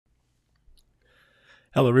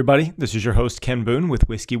Hello, everybody. This is your host, Ken Boone with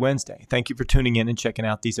Whiskey Wednesday. Thank you for tuning in and checking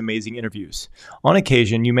out these amazing interviews. On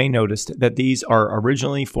occasion, you may notice that these are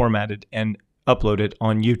originally formatted and uploaded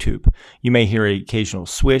on YouTube. You may hear an occasional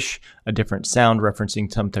swish, a different sound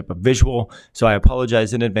referencing some type of visual. So I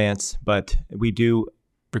apologize in advance, but we do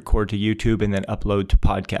record to YouTube and then upload to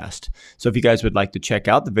podcast. So if you guys would like to check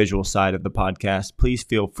out the visual side of the podcast, please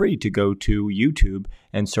feel free to go to YouTube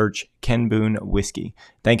and search Ken Boone Whiskey.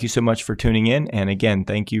 Thank you so much for tuning in. And again,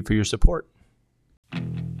 thank you for your support.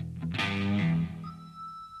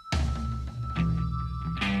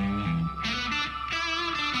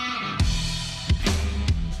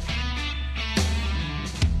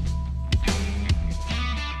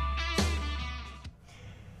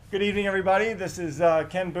 Good evening, everybody. This is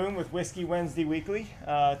Ken Boone with Whiskey Wednesday Weekly.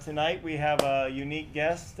 Tonight we have a unique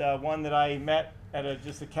guest, one that I met at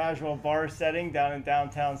just a casual bar setting down in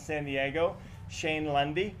downtown San Diego, Shane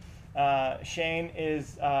Lundy. Shane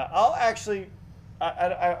is, I'll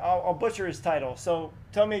butcher his title. So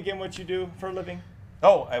tell me again what you do for a living.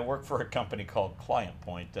 Oh, I work for a company called Client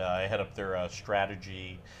Point. I head up their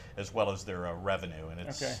strategy as well as their revenue, and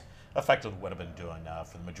it's effectively what I've been doing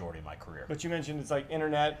for the majority of my career. But you mentioned it's like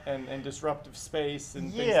internet and disruptive space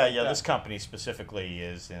and things like that. This company specifically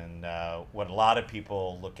is in what a lot of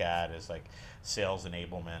people look at as like sales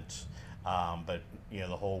enablement, but the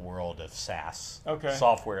whole world of SaaS,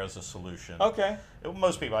 software as a solution.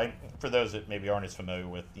 Most people, for those that maybe aren't as familiar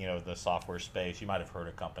with the software space, you might have heard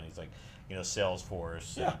of companies like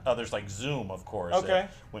Salesforce, and others like Zoom, of course,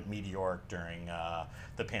 that went meteoric during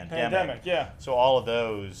the pandemic. So all of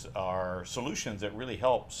those are solutions that really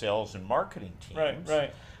help sales and marketing teams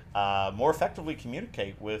more effectively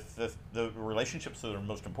communicate with the relationships that are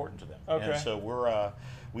most important to them. And so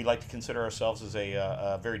we like to consider ourselves as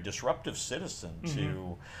a very disruptive citizen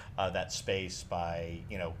to that space by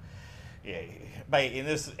in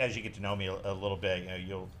this, as you get to know me a little bit,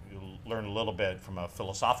 you'll learn a little bit from a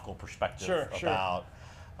philosophical perspective about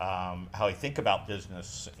how I think about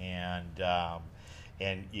business, and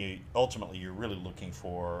ultimately you're really looking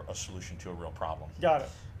for a solution to a real problem. Got it.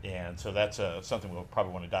 And so that's something we'll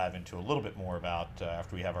probably want to dive into a little bit more about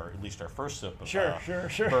after we have at least our first sip of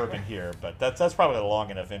bourbon here. But that's probably a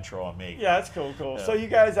long enough intro on me. Yeah, that's cool. So you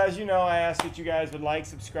guys, as you know, I ask that you guys would like,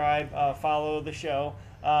 subscribe, follow the show.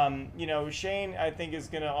 Shane, I think, is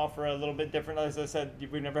going to offer a little bit different. As I said,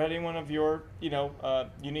 we've never had anyone of your,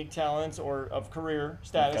 unique talents or of career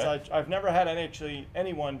status. I've never had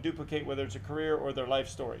anyone duplicate whether it's a career or their life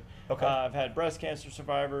story. I've had breast cancer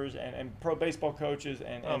survivors and pro baseball coaches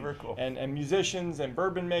and very cool. and musicians and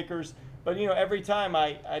bourbon makers. But, every time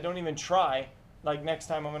I don't even try. Like next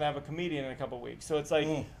time I'm going to have a comedian in a couple of weeks. So it's like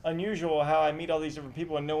unusual how I meet all these different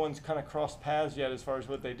people and no one's kind of crossed paths yet as far as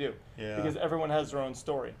what they do. Because everyone has their own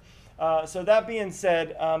story. So that being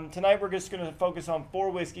said, tonight we're just going to focus on 4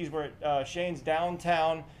 whiskeys. We're at Shane's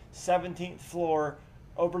downtown 17th floor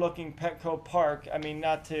overlooking Petco Park. I mean,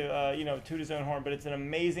 not to, toot his own horn, but it's an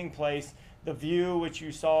amazing place. The view, which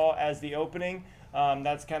you saw as the opening,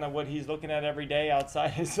 that's kind of what he's looking at every day outside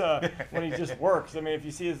his when he just works. I mean, if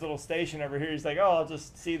you see his little station over here, he's like, I'll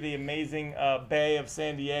just see the amazing bay of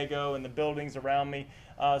San Diego and the buildings around me.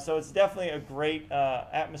 So it's definitely a great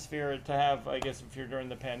atmosphere to have, I guess, if you're during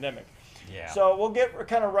the pandemic. So we'll get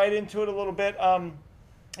kind of right into it a little bit. I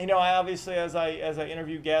obviously, as I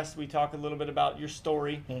interview guests, we talk a little bit about your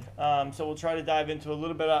story. So we'll try to dive into a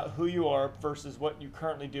little bit about who you are versus what you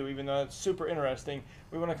currently do, even though it's super interesting.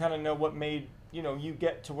 We want to kind of know what made you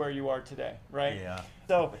get to where you are today, right?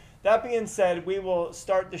 So that being said, we will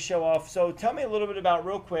start the show off. So tell me a little bit about,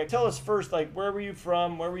 real quick, tell us first, like, where were you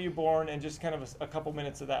from, where were you born, and just kind of a couple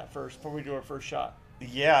minutes of that first before we do our first shot.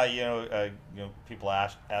 People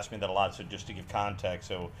ask me that a lot, so just to give context,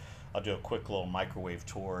 so I'll do a quick little microwave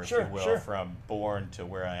tour, if you will, from born to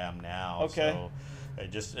where I am now. So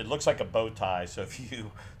it looks like a bow tie. So if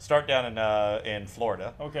you start down in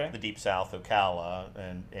Florida, the deep south, Ocala,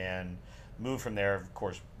 and move from there, of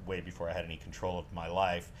course, way before I had any control of my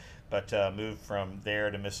life, but moved from there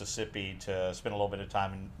to Mississippi to spend a little bit of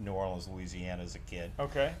time in New Orleans, Louisiana as a kid.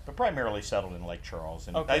 But primarily settled in Lake Charles,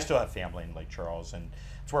 and I still have family in Lake Charles, and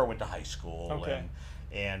it's where I went to high school.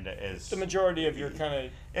 And as the majority of your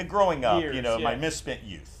kind of growing up, years, my misspent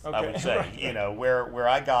youth, I would say, where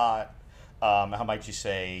I got, how might you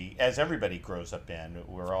say, as everybody grows up in,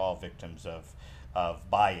 we're all victims of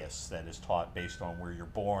bias that is taught based on where you're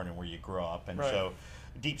born and where you grow up, and so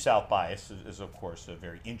Deep South bias is, of course, a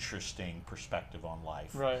very interesting perspective on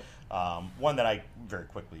life. Right. One that I very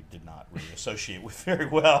quickly did not really associate with very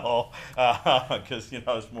well, because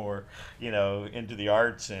I was more into the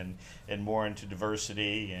arts and more into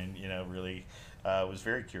diversity and really was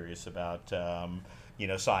very curious about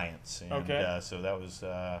science, and so that was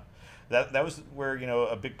that was where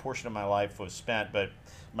a big portion of my life was spent. But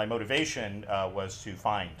my motivation was to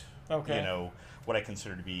find what I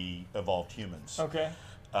consider to be evolved humans. Okay.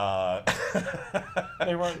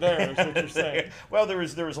 They weren't there, is what you're saying. Well, there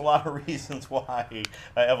was a lot of reasons why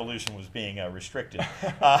evolution was being restricted,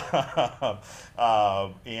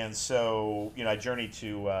 and so I journeyed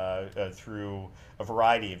through a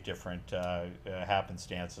variety of different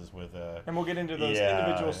happenstances with. And we'll get into those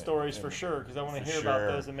individual stories for sure, because I want to hear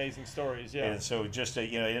about those amazing stories. Yeah. And so just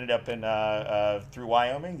ended up in through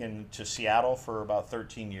Wyoming and to Seattle for about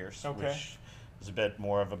 13 years, which was a bit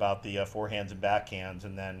more of about the forehands and backhands,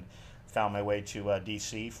 and then found my way to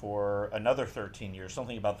D.C. for another 13 years.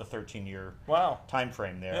 Something about the 13-year time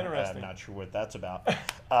frame there. Interesting. I'm not sure what that's about,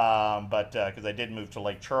 but because I did move to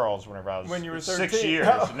Lake Charles whenever I was when you were 13. 6 years.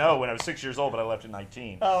 No, when I was 6 years old, but I left at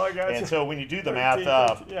 19. Oh, I got you. And so when you do the math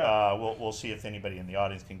up, we'll see if anybody in the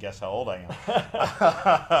audience can guess how old I am.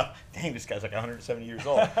 Dang, this guy's like 170 years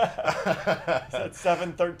old. That's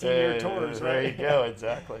 7 13-year tours, right? There you go,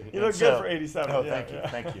 exactly. You look good for 87. Oh,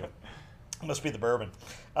 thank you. Must be the bourbon.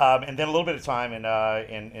 And then a little bit of time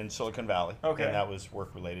in Silicon Valley. Okay. And that was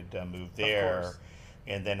work-related. Moved there.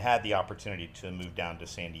 And then had the opportunity to move down to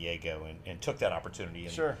San Diego and took that opportunity.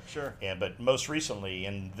 And, sure. But most recently,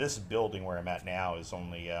 in this building where I'm at now, is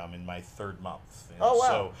only in my third month. And oh, wow.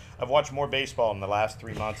 So I've watched more baseball in the last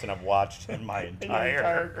 3 months than I've watched in my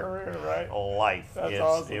entire career, right? life. That's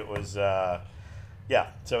awesome. It was, So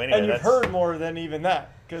anyway, and you've heard more than even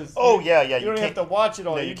that. You don't have to watch it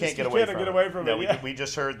all. No, you can't get away from it. Yeah. We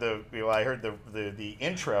just heard I heard the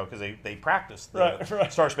intro because they practice the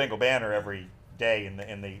right. Star Spangled Banner every day,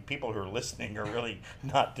 and the people who are listening are really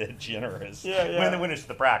not that generous. When it's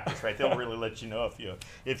the practice, right? They'll really let you know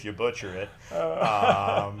if you butcher it.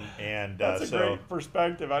 That's a great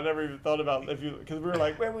perspective. I never even thought about because we were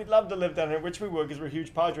like, well, we'd love to live down here, which we would because we're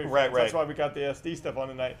huge Padre fans. Right. That's why we got the SD stuff on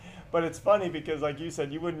tonight. But it's funny because, like you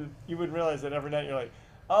said, you wouldn't realize that every night you're like,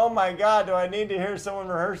 oh my God, do I need to hear someone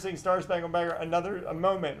rehearsing Star Spangled Banner a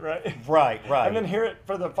moment, right? Right. And then hear it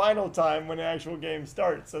for the final time when the actual game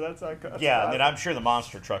starts. So that's and then I'm sure the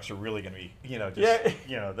monster trucks are really going to be,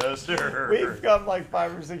 those are. We've come like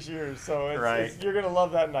 5 or 6 years, so you're going to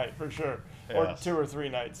love that night for sure, or 2 or 3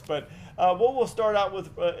 nights. But what we'll start out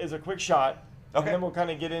with is a quick shot. Okay. And then we'll kind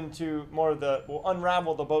of get into more of we'll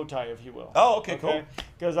unravel the bow tie, if you will. Oh, okay, cool.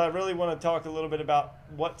 Because I really want to talk a little bit about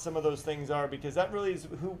what some of those things are, because that really is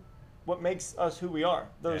what makes us who we are.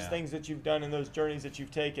 Those things that you've done and those journeys that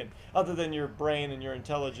you've taken, other than your brain and your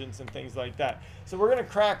intelligence and things like that. So we're going to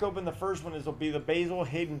crack open the first one. This will be the Basil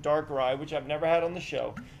Hayden Dark Rye, which I've never had on the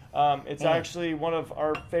show. It's actually one of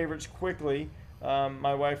our favorites quickly.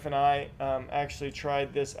 My wife and I actually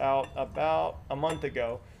tried this out about a month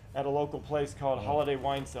ago at a local place called Holiday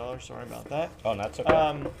Wine Cellar. Sorry about that. Oh, that's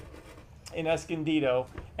okay. In Escondido,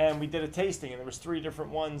 and we did a tasting, and there was 3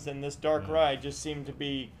 different ones, and this dark rye just seemed to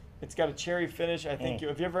be. It's got a cherry finish. I think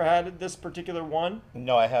have you ever had this particular one?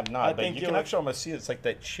 No, I have not. But you can actually almost see it's like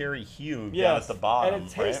that cherry hue down at the bottom. And it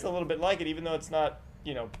tastes a little bit like it, even though it's not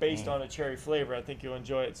based on a cherry flavor. I think you'll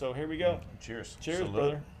enjoy it. So here we go. Cheers. Cheers, Salute.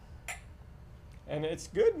 brother. And it's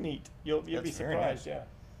good, neat. You'll be surprised. Nice.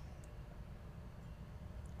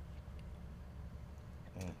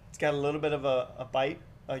 It's got a little bit of a bite,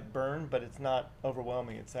 like burn, but it's not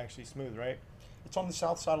overwhelming. It's actually smooth, right? It's on the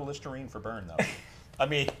south side of Listerine for burn, though. I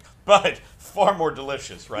mean, but far more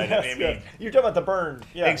delicious, right? Yes, I mean, you're talking about the burn.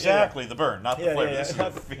 Yeah, exactly, the burn, not the flavor. This is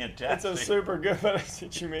fantastic. It's a super good, but I see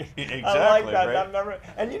what you mean. Exactly, I like that. Right? I've never,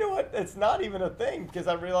 and you know what? It's not even a thing, because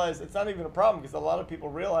I realize it's not even a problem, because a lot of people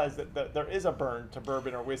realize that there is a burn to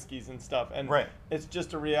bourbon or whiskeys and stuff, and it's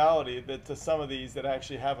just a reality that to some of these that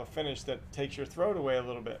actually have a finish that takes your throat away a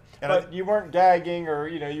little bit. And but you weren't gagging, or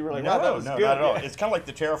you were like, wow, that was good. No, not at all. It's kind of like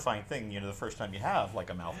the terrifying thing, the first time you have like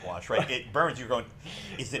a mouthwash, right? It burns. You're going,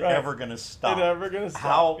 is it ever going to stop? Is it ever going to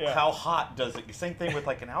stop? How hot does it? Same thing with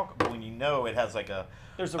like an alcohol, when it has like a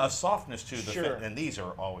softness to the and these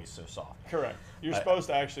are always so soft. Correct. You're supposed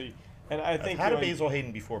to actually, and I think I've had a Basil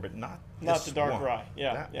Hayden before, but not the dark rye.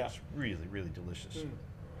 Yeah, It's really, really delicious.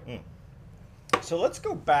 So let's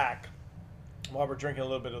go back while we're drinking a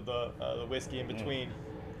little bit of the whiskey in between.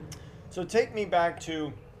 So take me back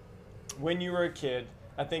to when you were a kid.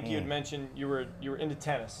 I think you had mentioned you were into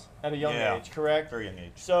tennis at a young age, correct? Very young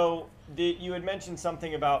age. So you had mentioned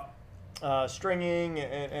something about stringing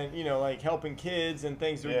and like helping kids and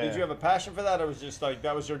things. Yeah. Did you have a passion for that, or was it just like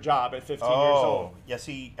that was your job at 15 years old? Yeah.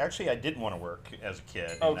 See, actually, I didn't want to work as a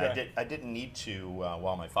kid. And I didn't need to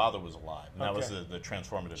while my father was alive. And that was the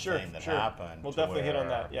transformative thing that happened. We'll definitely hit on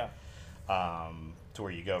that. Yeah. to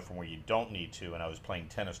where you go from where you don't need to, and I was playing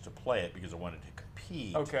tennis to play it because I wanted to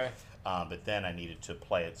compete. Okay. But then I needed to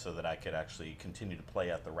play it so that I could actually continue to play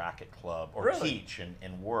at the racket club or Really? teach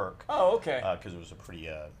and work. Oh, okay. Because it was a pretty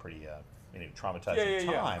traumatizing time.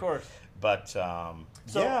 Yeah, of course. But so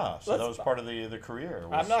that was part of the career.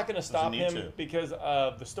 I'm not going to stop him because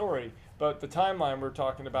of the story, but the timeline we're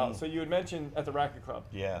talking about. So you had mentioned at the racket club.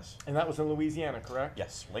 Yes. And that was in Louisiana, correct?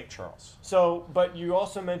 Yes, Lake Charles. So, but you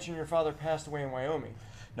also mentioned your father passed away in Wyoming.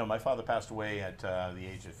 No, my father passed away at the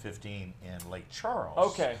age of 15 in Lake Charles.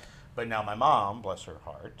 Okay. But now my mom, bless her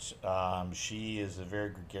heart, she is a very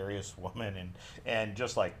gregarious woman, and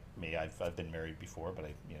just like me, I've been married before, but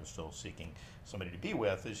I still seeking somebody to be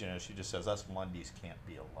with. Is she just says us Lundys can't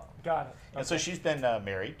be alone. Got it. Okay. And so she's been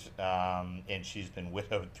married, and she's been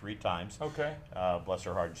widowed 3 times. Okay. Bless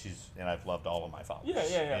her heart. And I've loved all of my fathers.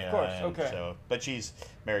 Yeah, of course. Okay. So, but she's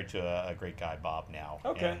married to a great guy, Bob, now.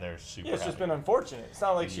 Okay. And they're super. Yeah, it's just happy. been unfortunate. It's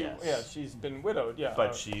not like she's been widowed. Yeah.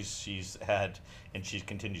 But she's had, and she's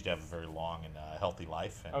continued to have a very long and healthy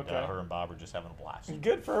life, and her and Bob are just having a blast.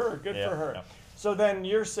 Good for her. Good for her. Yeah. So then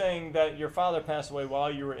you're saying that your father passed away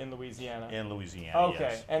while you were in Louisiana. In Louisiana. Okay.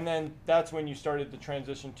 Yes. And then that's when you started the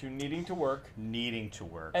transition to needing to work. And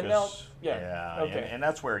now, okay. And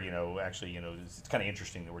that's where actually it's kind of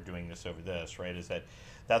interesting that we're doing this over this, right?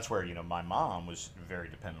 That's where my mom was very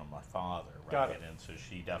dependent on my father, right? Got it. And so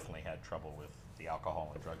she definitely had trouble with the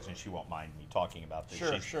alcohol and drugs, and she won't mind me talking about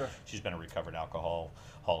this. Sure. She's been a recovered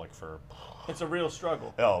alcoholic for. It's a real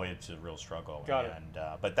struggle. Oh, it's a real struggle. Got it.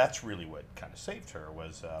 But that's really what kind of saved her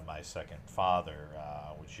was my second father,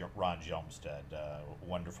 which Ron Hjelmstad, a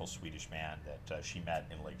wonderful Swedish man that she met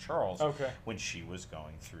in Lake Charles when she was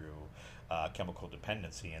going through chemical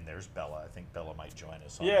dependency. And there's Bella. I think Bella might join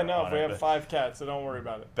us. We have 5 cats, so don't worry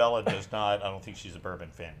about it. Bella does not. I don't think she's a bourbon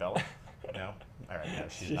fan. Bella. No. All right. No,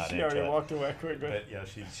 she's not. She already walked away quickly. But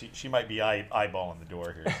she might be eyeballing the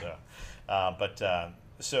door here.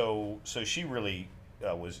 So, so she really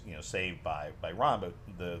was saved by Ron. But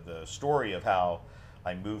the story of how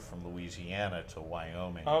I moved from Louisiana to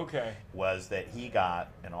Wyoming was that he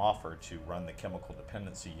got an offer to run the chemical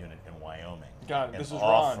dependency unit in Wyoming. Got it. This is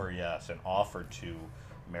Ron. Ron. An offer to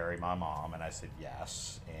marry my mom, and I said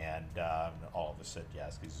yes, and all of us said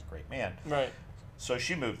yes because he's a great man. Right. So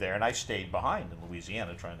she moved there, and I stayed behind in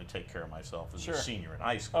Louisiana trying to take care of myself as a senior in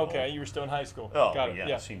high school. Okay, you were still in high school. Oh, Got it.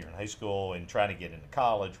 Yeah, senior in high school and trying to get into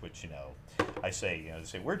college, which, I say, they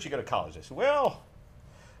say, where'd you go to college? I said, well,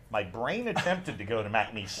 my brain attempted to go to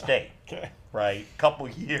McNeese State, right, couple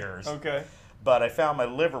years. Okay. But I found my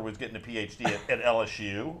liver was getting a PhD at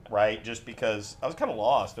LSU, right? Just because I was kind of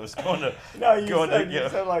lost. I was going to. You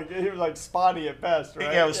said like he was like spotty at best,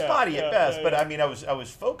 right? Yeah, it was spotty at best. But I mean, I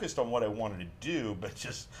was focused on what I wanted to do, but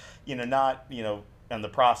just not on the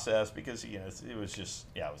process because it was just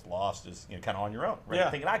I was lost as kind of on your own,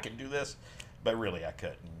 right? Thinking I could do this, but really I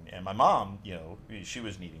couldn't. And my mom, she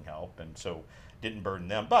was needing help, and so. Didn't burden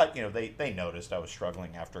them, but they noticed I was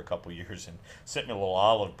struggling after a couple years and sent me a little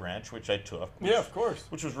olive branch, which I took. Of course.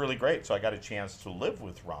 Which was really great. So I got a chance to live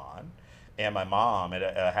with Ron and my mom at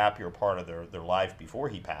a happier part of their life before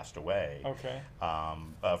he passed away. Okay.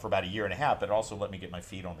 For about a year and a half, but it also let me get my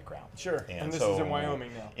feet on the ground. Sure. And this is in Wyoming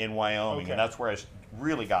now. In Wyoming, and that's where I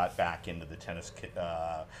really got back into the tennis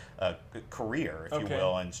career, if you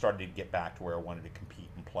will, and started to get back to where I wanted to compete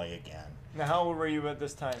and play again. Now, how old were you at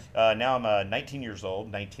this time? Now I'm 19 years old,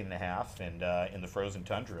 19 and a half, and in the frozen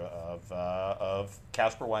tundra of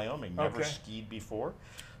Casper, Wyoming. Never skied before.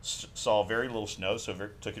 Saw very little snow, so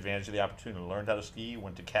took advantage of the opportunity to learn how to ski.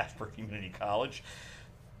 Went to Casper Community College,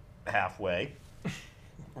 halfway.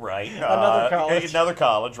 Right. Another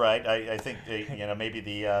college, right. I think, maybe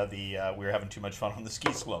we were having too much fun on the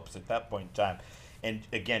ski slopes at that point in time. And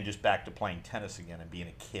again, just back to playing tennis again and being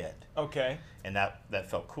a kid. Okay. And that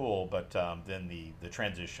felt cool, but then the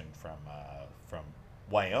transition from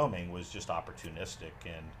Wyoming was just opportunistic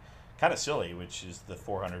and kind of silly, which is the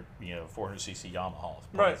 400cc Yamaha.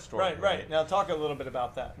 Right. Now talk a little bit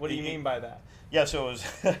about that. What do you mean by that? Yeah, so it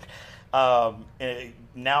was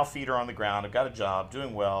now feet are on the ground. I've got a job,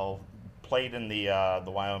 doing well. Played in the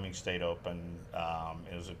Wyoming State Open.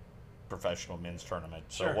 It was a professional men's tournament,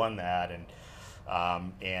 so won that and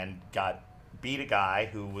beat a guy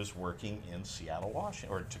who was working in Seattle, Washington,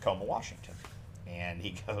 or Tacoma, Washington, and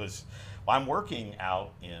he goes, "Well, I'm working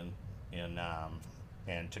out in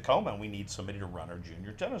Tacoma, and we need somebody to run our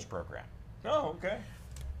junior tennis program." Oh, okay.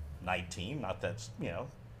 19, not that's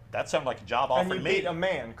that sounded like a job offer to me. And you beat a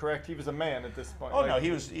man, correct? He was a man at this point. Oh, no,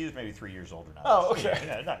 he was maybe 3 years older now. Oh, okay.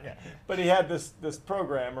 Yeah. But he had this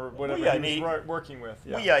program or whatever he was working with.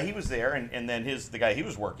 Yeah. Well, yeah, he was there, and then the guy he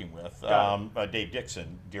was working with, Dave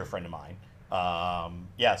Dixon, dear friend of mine.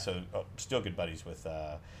 So still good buddies with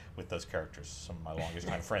those characters, some of my longest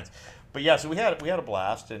time friends. But yeah, so we had a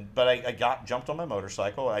blast, but I jumped on my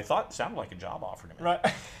motorcycle. I thought it sounded like a job offer to me. Right.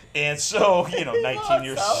 And so 19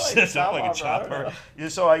 years sounded like a job offer.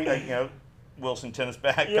 So I Wilson tennis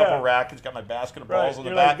bag, couple rackets, got my basket of balls on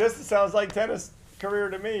the back. This sounds like tennis career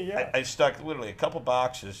to me. Yeah. I stuck literally a couple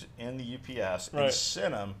boxes in the UPS and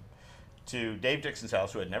sent them to Dave Dixon's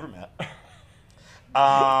house, who I'd never met.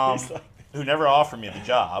 Who never offered me the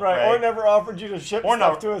job, right? Or never offered you to ship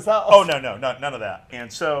stuff to his house. Oh, no, none of that.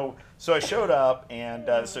 And so I showed up, and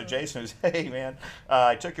so Jason was, hey, man,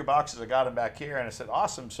 I took your boxes, I got them back here, and I said,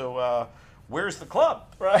 awesome. So where's the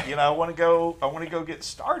club? Right. I want to go get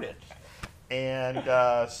started. And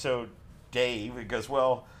so Dave, he goes,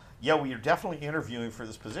 well, you're definitely interviewing for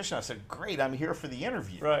this position. I said, great, I'm here for the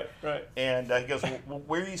interview. Right. And he goes, well,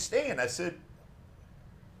 where are you staying? I said,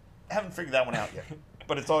 I haven't figured that one out yet.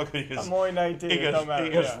 But it's all good. I'm only 19. He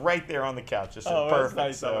goes right there on the couch. I said, perfect.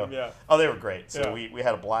 Nice so, of him, yeah. Oh, they were great. So we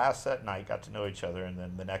had a blast that night, got to know each other, and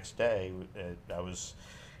then the next day I was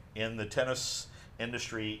in the tennis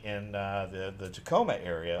industry in the Tacoma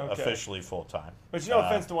area officially full time. But no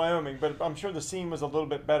offense to Wyoming, but I'm sure the scene was a little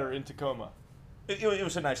bit better in Tacoma. It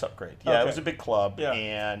was a nice upgrade. Yeah, it was a big club,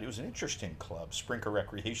 and it was an interesting club, Sprinker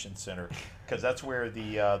Recreation Center, because that's where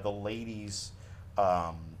the ladies'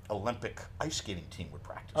 Olympic ice skating team would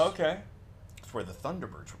practice. Okay. It's where the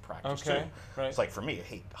Thunderbirds would practice too. Right. It's like for me, I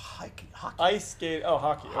hate hockey. Ice skate. Oh,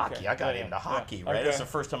 hockey. Hockey. I got into hockey. Right. That's the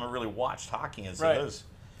first time I really watched hockey. And so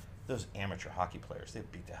those amateur hockey players, they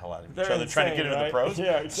beat the hell out of each other trying to get into the pros.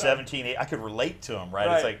 Yeah, exactly. 17, 8. I could relate to them.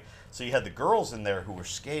 Right. It's like so you had the girls in there who were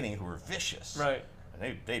skating, who were vicious. Right.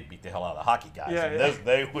 They'd beat the hell out of the hockey guys. Yeah,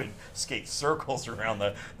 they would skate circles around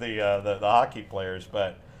the hockey players,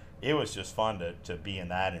 but. It was just fun to be in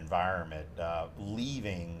that environment,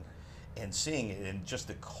 leaving and seeing it in just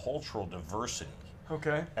the cultural diversity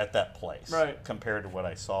at that place compared to what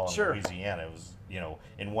I saw in Louisiana. It was,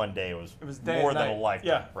 in one day it was more than a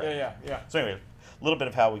lifetime. Yeah. So anyway, a little bit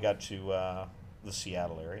of how we got to the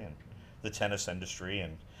Seattle area and the tennis industry,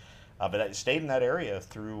 and but I stayed in that area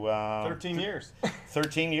through 13 years.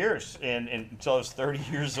 13 years, and until I was 30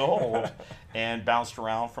 years old, and bounced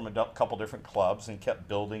around from a couple different clubs and kept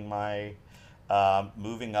building my,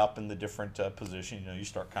 moving up in the different positions. You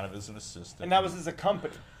start kind of as an assistant. And that was as a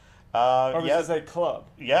company? Or was it as a club?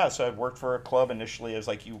 Yeah, so I worked for a club initially as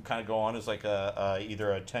like you kind of go on as like either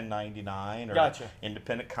a 1099 or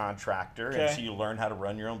independent contractor, and so you learn how to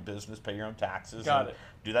run your own business, pay your own taxes,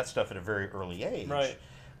 do that stuff at a very early age. Right.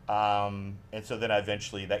 And so then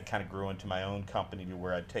eventually that kind of grew into my own company to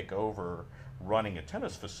where I'd take over running a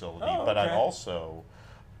tennis facility, but I'd also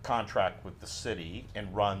contract with the city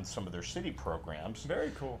and run some of their city programs.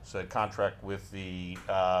 Very cool. So I'd contract with the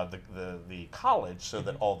college so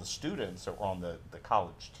that all the students that were on the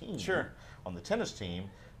college team, on the tennis team,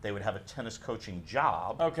 they would have a tennis coaching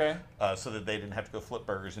job. So that they didn't have to go flip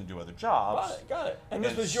burgers and do other jobs. Got it. And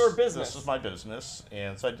this was your business. This was my business.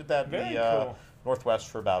 And so I did that in the Northwest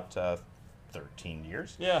for about 13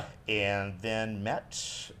 years. Yeah. And then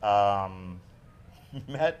met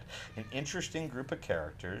an interesting group of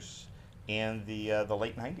characters in the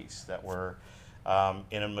late 90s that were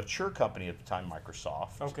in a mature company at the time,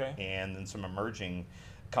 Microsoft. And then some emerging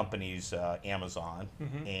companies, Amazon,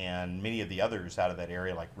 and many of the others out of that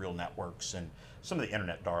area, like Real Networks and some of the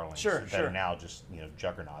internet darlings that are now just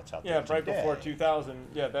juggernauts out there. Yeah, right before 2000.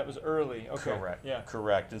 Yeah, that was early. Correct. Yeah,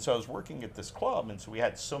 correct. And so I was working at this club, and so we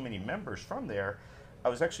had so many members from there. I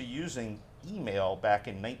was actually using email back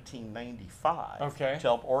in 1995 to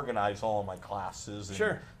help organize all of my classes. And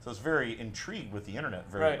so I was very intrigued with the internet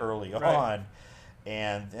very early on.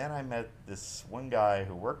 And then I met this one guy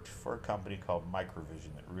who worked for a company called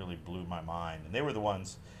Microvision that really blew my mind. And they were the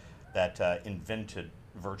ones that invented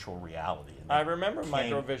virtual reality. And I remember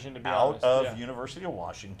Microvision, to be honest. Out of University of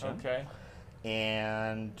Washington.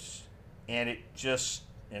 And it just,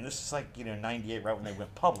 and this is like, 98, right when they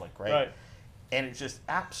went public, right? And it just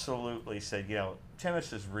absolutely said,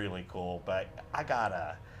 tennis is really cool, but I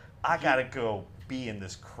gotta go be in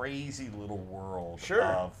this crazy little world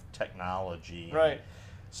of technology.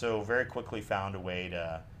 So very quickly found a way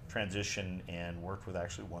to transition and worked with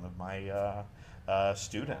actually one of my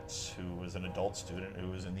students who was an adult student who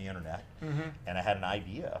was in the internet. And I had an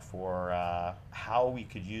idea for how we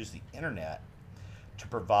could use the internet to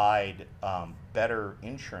provide better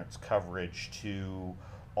insurance coverage to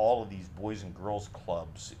all of these boys and girls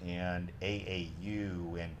clubs and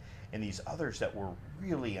AAU and these others that were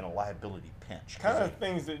really in a liability pinch. Kind of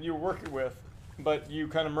things that you're working with, but you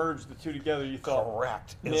kind of merged the two together, you thought.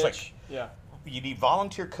 Correct. Niche. It was like, yeah. You need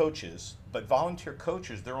volunteer coaches, but volunteer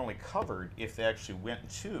coaches, they're only covered if they actually went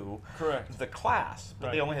to Correct. the class, but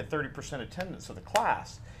Right. they only had 30% attendance of the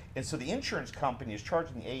class. And so the insurance company is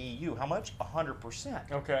charging the AAU how much?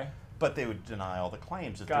 100%. Okay. But they would deny all the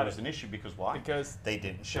claims if Got there was it. an issue, because why? Because they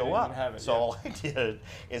didn't show didn't up. have it, So yeah. all I did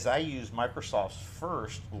is I used Microsoft's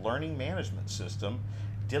first learning management system,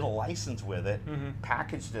 did a license with it,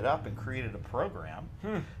 packaged it up and created a program,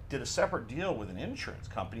 did a separate deal with an insurance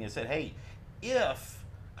company and said, hey,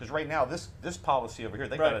 because right now this policy over here,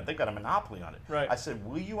 they've got a monopoly on it. Right. I said,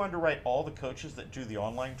 will you underwrite all the coaches that do the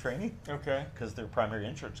online training? Okay. Because their primary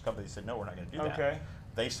insurance company said, no, we're not going to do that. Okay.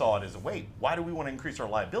 They saw it as a wait. Why do we want to increase our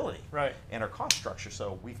liability Right. and our cost structure?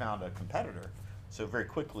 So we found a competitor. So very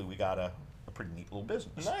quickly we got a pretty neat little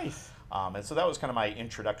business. Nice. And so that was kind of my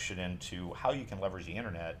introduction into how you can leverage the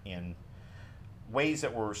internet in ways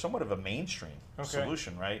that were somewhat of a mainstream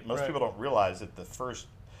solution, right? Most people don't realize that the first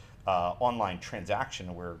online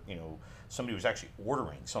transaction where somebody was actually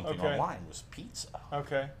ordering something online was pizza.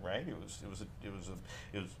 Okay. Right. It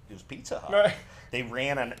was Pizza Hut. Right. They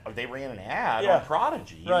ran an ad Yeah. on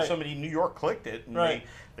Prodigy. Right. Somebody in New York clicked it and Right.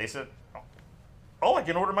 they said, "Oh, I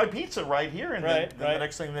can order my pizza right here." And then Right. the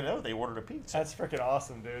next thing they know, they ordered a pizza. That's freaking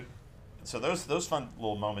awesome, dude. So those fun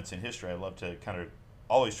little moments in history, I love to kind of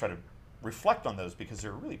always try to reflect on those because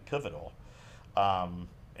they're really pivotal. And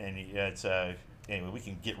it's anyway, we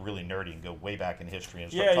can get really nerdy and go way back in history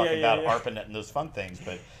and start talking about ARPANET and those fun things.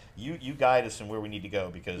 But you guide us in where we need to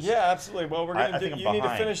go because absolutely. Well, we're gonna you need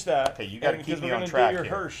to finish that. Okay, you got to keep me on track because we're gonna do your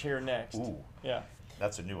here. Hirsch here next. Ooh, Yeah.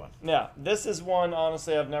 that's a new one. Yeah, this is one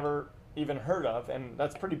honestly I've never even heard of, and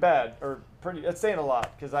that's pretty bad or pretty. That's saying a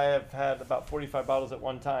lot because I have had about 45 bottles at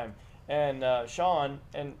one time. And Shane.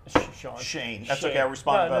 That's okay. I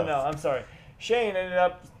respond to both. No. I'm sorry. Shane ended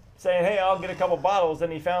up saying, "Hey, I'll get a couple bottles,"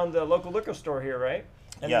 and he found a local liquor store here, right?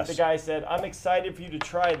 And yes. The guy said, "I'm excited for you to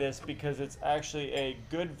try this because it's actually a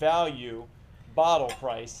good value bottle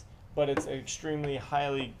price, but it's extremely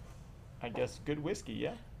highly, I guess, good whiskey."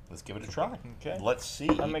 Yeah. Let's give it a try. Okay. Let's see.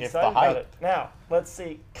 I'm if excited the hype. about it. Now, let's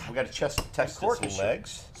see. We got to test its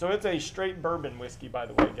legs. So it's a straight bourbon whiskey, by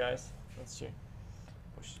the way, guys. Let's see.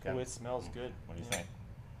 Oh, it smells good. What do you think?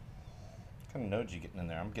 What kind of notes are you getting in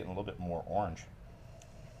there? I'm getting a little bit more orange.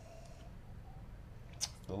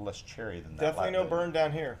 A little less cherry than that. Definitely no burn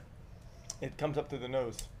down here. It comes up to the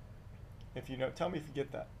nose. If you know, tell me if you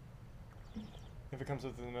get that. If it comes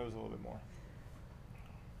up to the nose a little bit more.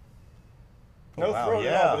 No throat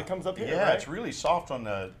at all, but it comes up here, yeah, right? it's really soft on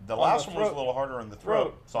the last one was a little harder on the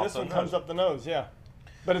throat. This one comes up the nose, yeah.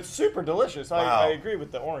 But it's super delicious. I agree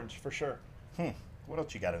with the orange for sure. What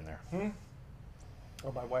else you got in there?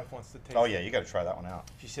 Oh, my wife wants to taste Oh, yeah, you got to try that one out.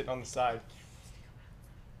 She's sitting on the side.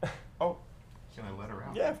 Oh, can I let her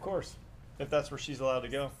out? Yeah, of course. If that's where she's allowed to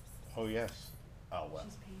go. Oh, yes. Oh, well.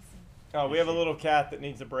 She's pacing. Oh, we have a little cat that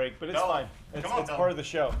needs a break, but it's fine. It's Come on, part of the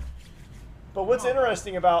show. But what's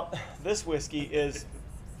interesting about this whiskey is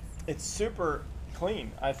it's super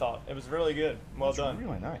clean, I thought. It was really good. Well done.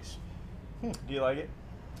 Really nice. Do you like it?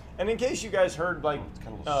 And in case you guys heard like it's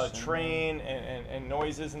got a little train and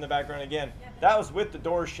noises in the background again, that was with the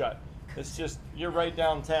doors shut. It's just, you're right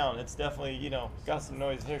downtown. It's definitely, got some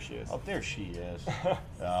noise. There she is. Oh, there she is.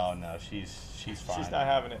 Oh, no, she's fine. She's not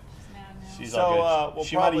having it. She's mad now. She's So, all good.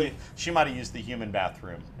 we'll She might have used the human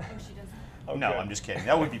bathroom. Oh, she doesn't. Okay. No, I'm just kidding.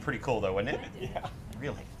 That would be pretty cool, though, wouldn't it? Yeah.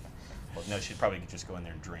 Really? Well, no, she'd probably just go in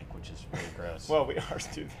there and drink, which is really gross. Well, we ours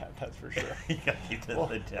do that. That's for sure. You gotta keep the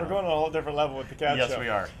lid down. We're going on a whole different level with the cat show. Yes, we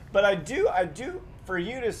are. But I do, for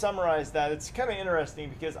you to summarize that, it's kind of interesting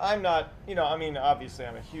because I'm not, obviously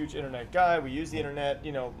I'm a huge internet guy. We use the internet,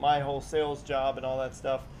 my whole sales job and all that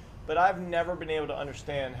stuff. But I've never been able to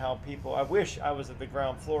understand how people, I wish I was at the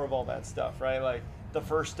ground floor of all that stuff, right? Like the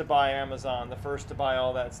first to buy Amazon, the first to buy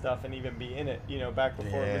all that stuff and even be in it, back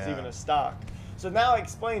before it was even a stock. So now it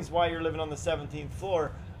explains why you're living on the 17th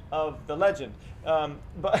floor of the Legend.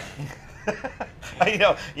 But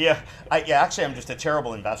actually, I'm just a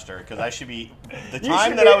terrible investor because I should be the you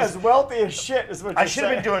time should that be I was as wealthy as shit. Is what I you're should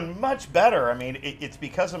have saying. been doing much better. I mean, it's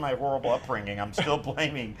because of my horrible upbringing. I'm still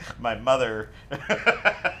blaming my mother.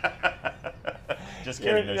 Just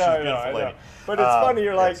kidding. No, she's a beautiful lady. But it's funny.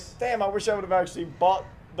 You're like, damn. I wish I would have actually bought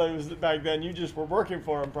those back then. You just were working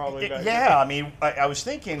for them probably. Back then. I mean, I was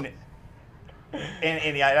thinking.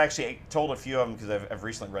 And I actually told a few of them because I've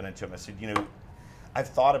recently run into them. I said, I've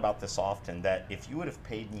thought about this often, that if you would have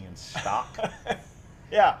paid me in stock,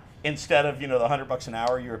 yeah, instead of, the $100 an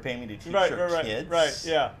hour you were paying me to teach your kids. Right,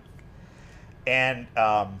 yeah. And,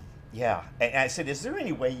 yeah. And I said, is there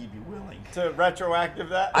any way you'd be willing to retroactive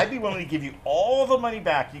that? I'd be willing to give you all the money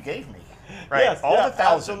back you gave me. Right? Yes, all the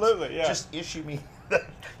thousands. Absolutely, yeah. Just issue me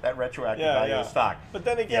that retroactive value of stock. But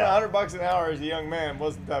then again, $100 an hour as a young man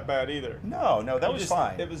wasn't that bad either. No, that was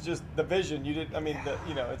fine. It was just the vision. You didn't. I mean,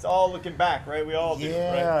 it's all looking back, right? We all do.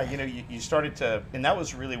 Yeah, right? You started to, and that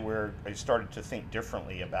was really where I started to think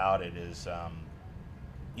differently about it. Is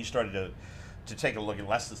you started to take a look at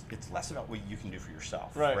it's less about what you can do for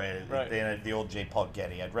yourself, right? The old J. Paul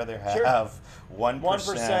Getty. I'd rather have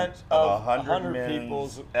 1% of 100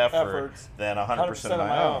 people's efforts than 100% of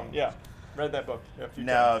my own. Yeah, read that book.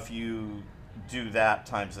 Now, if you do that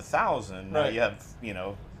times 1,000, now you have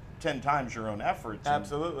 10 times your own efforts.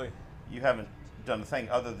 Absolutely. You haven't done a thing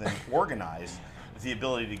other than organize. The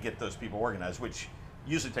ability to get those people organized, which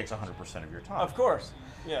usually takes 100% of your time. Of course.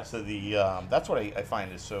 Yeah. So that's what I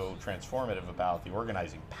find is so transformative about the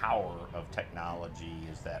organizing power of technology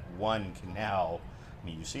is that one can now,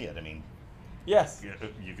 you see it. Yes.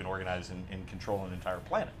 You can organize and control an entire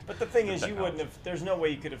planet. But the thing is, you wouldn't have. There's no way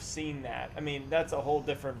you could have seen that. That's a whole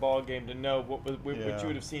different ball game to know what you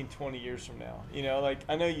would have seen 20 years from now.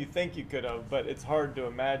 I know you think you could have, but it's hard to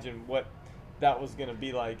imagine what that was going to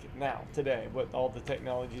be like now, today, with all the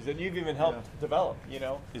technologies that you've even helped develop,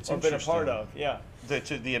 it's or been a part of. Yeah.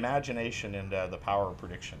 The imagination and the power of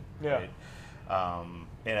prediction. Yeah.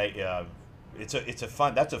 Right? It's a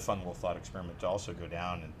fun little thought experiment to also go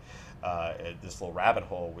down and this little rabbit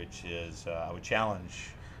hole, which is I would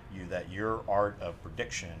challenge you that your art of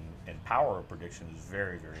prediction and power of prediction is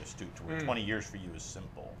very, very astute. To where 20 years for you is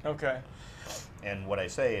simple. Okay. And what I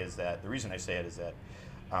say is that the reason I say it is that.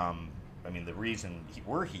 The reason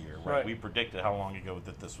we're here, right? We predicted how long ago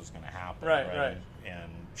that this was going to happen, right?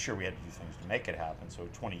 And sure, we had to do things to make it happen. So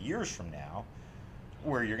 20 years from now,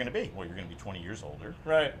 where you're going to be? Well, you're going to be 20 years older.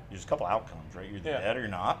 Right. There's a couple outcomes, right? You're either dead or you're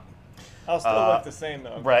not. I'll still look the same,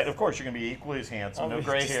 though. Right. Of course, you're going to be equally as handsome. No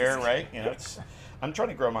gray hair, right? I'm trying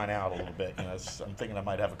to grow mine out a little bit. I'm thinking I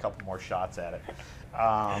might have a couple more shots at it.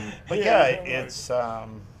 But it's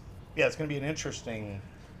going to be an interesting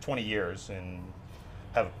 20 years and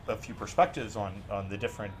have a few perspectives on the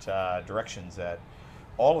different directions that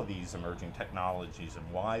all of these emerging technologies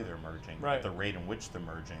and why they're emerging, the rate in which they're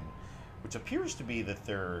emerging, which appears to be that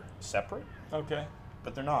they're separate. Okay.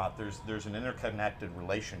 But they're not. There's an interconnected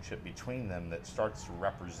relationship between them that starts to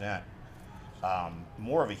represent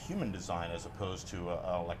more of a human design as opposed to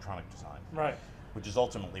an electronic design. Right. Which is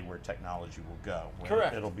ultimately where technology will go.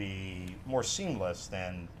 Correct. It'll be more seamless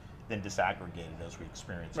than disaggregated as we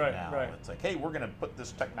experience it now. Right. It's like, hey, we're going to put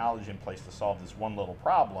this technology in place to solve this one little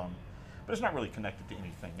problem, but it's not really connected to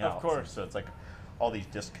anything else. Of course. So it's like all these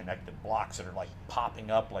disconnected blocks that are like popping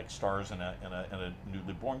up like stars in a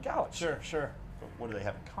newly born galaxy. Sure. But what do they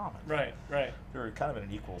have in common? Right. They're kind of at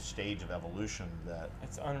an equal stage of evolution that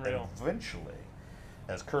it's unreal. Eventually,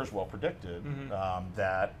 as Kurzweil predicted,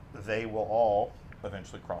 that they will all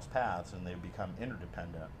eventually cross paths and they become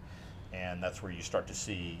interdependent. And that's where you start to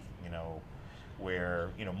see, where,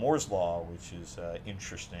 Moore's law, which is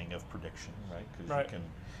interesting of prediction, right?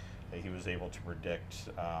 Because he was able to predict,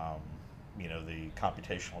 the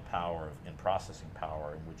computational power and processing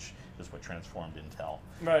power, which is what transformed Intel.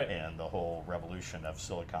 Right. And the whole revolution of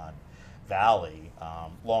Silicon Valley,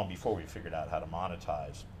 long before we figured out how to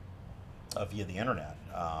monetize via the internet,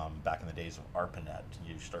 back in the days of ARPANET.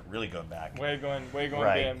 You start really going back. Way going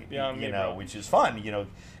beyond me, bro. Which is fun,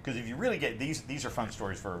 because if you really get these are fun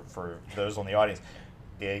stories for those on the audience.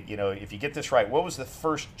 If you get this right, what was the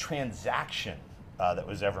first transaction that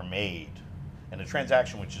was ever made? And a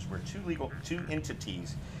transaction, which is where two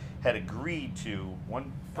entities had agreed to,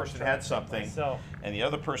 one person had something and the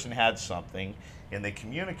other person had something, and they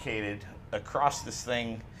communicated across this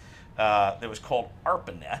thing that was called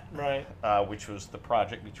ARPANET, which was the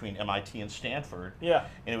project between MIT and Stanford. Yeah.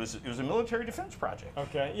 And it was a military defense project.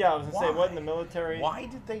 Okay. Yeah, I was going to say, wasn't the military... Why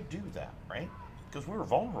did they do that, right? Because we were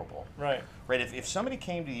vulnerable. Right. If somebody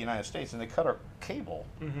came to the United States and they cut our cable,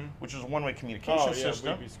 which was a one-way communication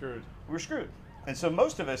system... we'd be screwed. We were screwed. And so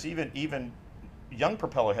most of us, even young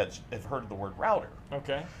propeller heads, have heard of the word router.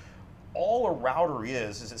 Okay. All a router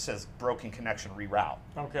is it says broken connection, reroute.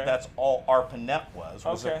 Okay. That's all ARPANET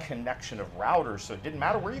was a connection of routers. So it didn't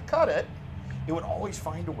matter where you cut it, it would always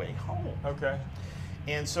find a way home. Okay.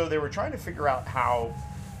 And so they were trying to figure out how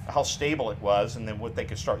stable it was and then what they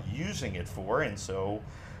could start using it for. And so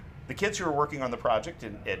the kids who were working on the project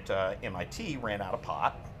at MIT ran out of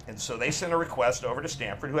pot. And so they sent a request over to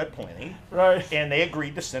Stanford, who had plenty. Right. And they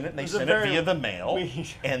agreed to send it, and they sent it via the mail.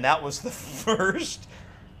 And that was the first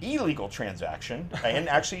illegal transaction, and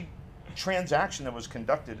actually transaction that was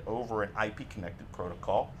conducted over an IP-connected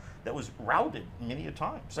protocol that was routed many a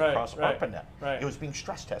times across ARPANET. It was being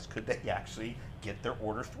stress tested. Could they actually get their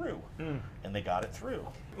order through? And they got it through.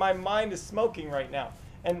 My mind is smoking right now.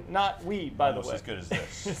 And not weed, by the way. Almost as good as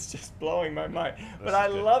this. It's just blowing my mind. But I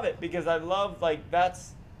love it because I love, like,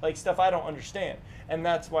 that's like stuff I don't understand. And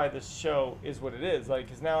that's why this show is what it is. Like,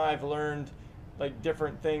 because now I've learned like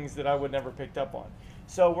different things that I would never picked up on.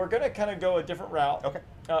 So we're going to kind of go a different route. Okay.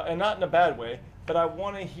 And not in a bad way, but I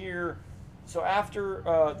want to hear, so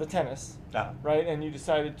after the tennis, right, and you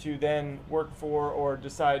decided to then work for or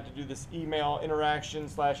decide to do this email interaction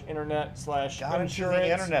 / internet / got insurance, into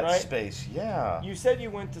the internet right? space, yeah. You said you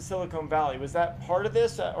went to Silicon Valley. Was that part of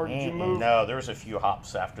this, or did you move? No, there was a few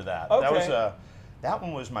hops after that. Okay. That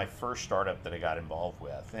one was my first startup that I got involved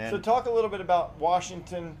with. And so talk a little bit about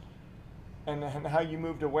Washington and how you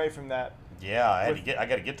moved away from that. Yeah, I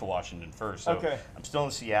got to get to Washington first. So okay. I'm still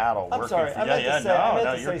in Seattle. I'm working sorry. For, I meant to say, I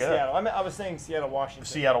meant to say good. Seattle. I was saying Seattle, Washington.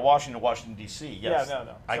 Seattle, Washington, Washington, D.C. Yes. Yeah,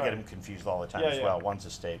 no. I get them confused all the time as well. One's a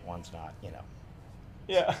state, one's not. You know.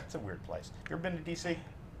 Yeah. It's a weird place. You ever been to D.C.?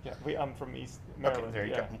 Yeah, I'm from East Maryland. Okay, there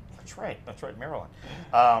you go. That's right, Maryland.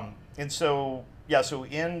 And so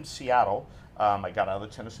in Seattle, I got out of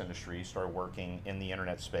the tennis industry, started working in the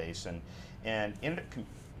internet space, and ended up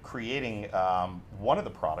creating one of the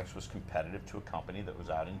products was competitive to a company that was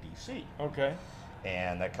out in DC. Okay.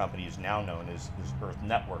 And that company is now known as Earth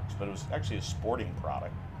Networks, but it was actually a sporting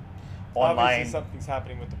product. Online. Obviously something's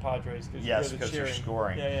happening with the Padres because they're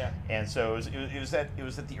scoring. Yeah. And so it was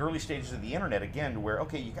at the early stages of the internet again, where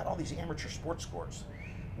okay, you got all these amateur sports scores.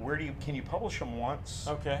 Can you publish them once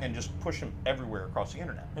and just push them everywhere across the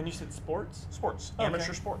internet? And you said sports? Sports,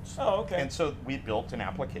 amateur sports. Oh, okay. And so we built an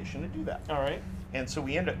application to do that. All right. And so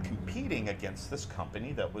we ended up competing against this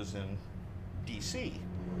company that was in DC,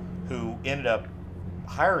 who ended up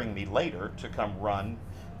hiring me later to come run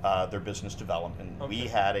their business development. Okay. We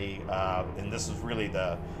had and this is really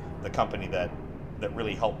the company that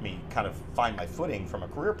really helped me kind of find my footing from a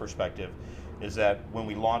career perspective, is that when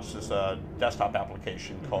we launched this desktop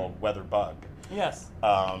application called WeatherBug. Yes.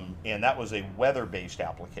 And that was a weather-based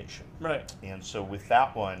application. Right. And so with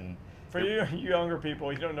that one... For you younger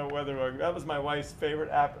people, you don't know WeatherBug. That was my wife's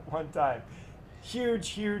favorite app at one time.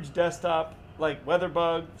 Huge desktop, like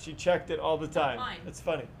WeatherBug. She checked it all the time. Mine. It's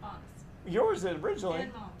funny. Mom's. Yours did originally.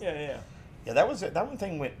 And Mom's. Yeah. Yeah,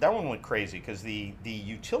 that one went crazy because the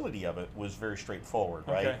utility of it was very straightforward,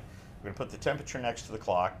 right? Okay. We're going to put the temperature next to the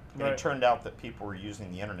clock, and it turned out that people were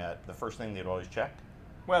using the internet. The first thing they'd always check?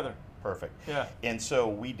 Weather. Perfect. Yeah. And so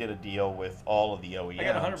we did a deal with all of the OEMs. I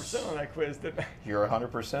got 100% on that quiz, didn't I? You're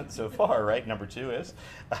 100% so far, right? Number 2 is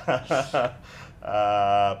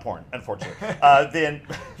porn, unfortunately. But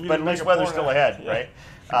at least weather's still ahead,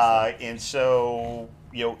 right? And so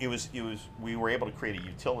we were able to create a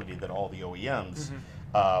utility that all the OEMs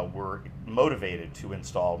were motivated to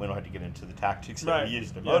install. We don't have to get into the tactics that we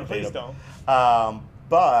used to motivate them.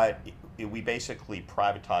 But we basically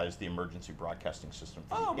privatized the emergency broadcasting system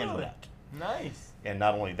for the internet. Nice. And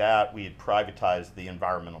not only that, we had privatized the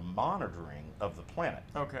environmental monitoring of the planet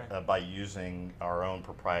by using our own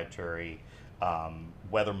proprietary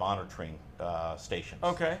weather monitoring stations.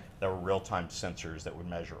 Okay. That were real-time sensors that would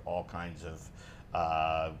measure all kinds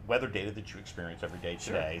of weather data that you experience every day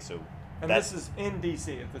today. So. And this is in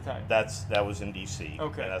DC at the time? That was in DC.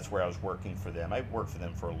 Okay. And that's where I was working for them. I worked for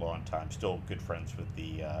them for a long time. Still good friends with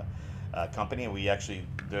the company, and we actually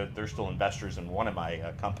they're still investors in one of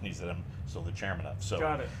my companies that I'm still the chairman of. So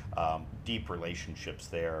got it. Deep relationships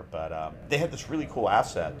there. But they had this really cool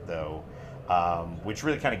asset though, which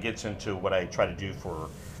really kind of gets into what I try to do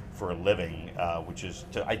for a living, which is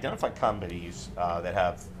to identify companies that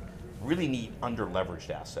have really neat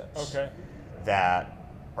under-leveraged assets. Okay. That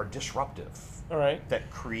are disruptive. All right. That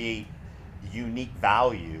create unique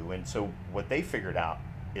value. And so what they figured out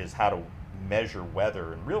is how to measure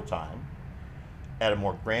weather in real time at a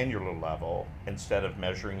more granular level instead of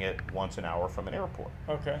measuring it once an hour from an airport.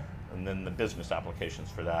 Okay. And then the business applications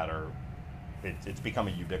for that it's become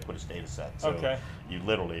a ubiquitous data set. So you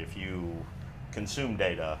literally, if you consume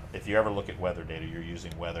data, if you ever look at weather data, you're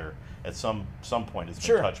using weather at some point it's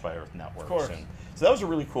been touched by Earth Networks. Of course. And so that was a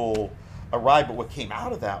really cool ride, but what came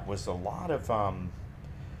out of that was a lot of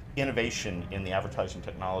innovation in the advertising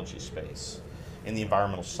technology space, in the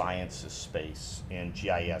environmental sciences space, in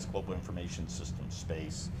GIS, global information systems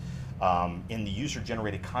space, in the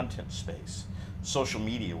user-generated content space. Social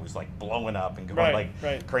media was like blowing up and going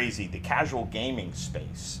crazy. The casual gaming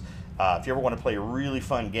space, If you ever want to play a really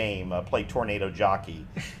fun game, play Tornado Jockey.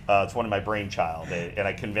 It's one of my brainchild, and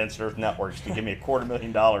I convinced Earth Networks to give me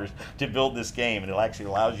 $250,000 to build this game, and it actually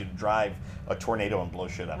allows you to drive a tornado and blow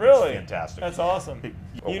shit up. Really? It's fantastic. That's awesome.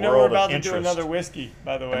 You know we're about to do another whiskey,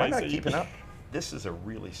 by the way. Am I not keeping up? This is a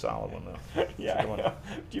really solid one, though. Yeah,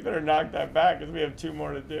 you better knock that back because we have 2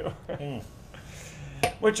 more to do.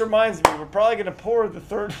 Which reminds me, we're probably going to pour the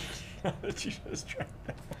third that you just tried.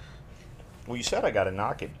 Well, you said I got to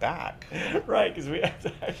knock it back. Right, because we have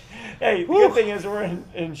to. Hey, the good thing is we're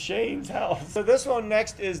in Shane's house. So this one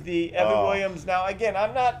next is the Evan Williams. Now, again,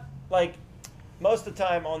 I'm not like most of the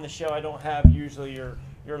time on the show. I don't have usually your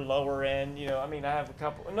lower end. You know, I mean, I have a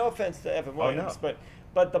couple. No offense to Evan Williams, but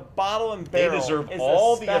the bottle and barrel. They deserve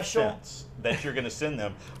all the offense that you're going to send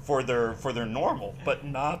them for their normal, but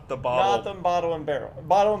not the bottle. Not the bottle and barrel.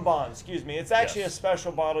 Bottle and bond, excuse me. It's actually a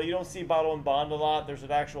special bottle. You don't see bottle and bond a lot. There's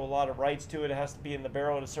an actual lot of rights to it. It has to be in the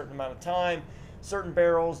barrel at a certain amount of time. Certain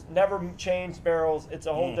barrels, never changed barrels. It's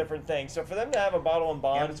a whole different thing. So for them to have a bottle and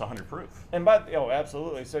bond. Yeah, it's 100 proof. And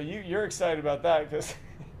absolutely. So you're excited about that because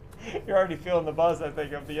you're already feeling the buzz, I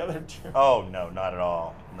think, of the other 2. Oh, no, not at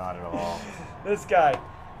all. Not at all. This guy.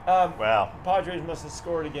 Wow. Padres must have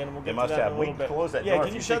scored again, and we'll get to that in a little bit. Close that door. Yeah,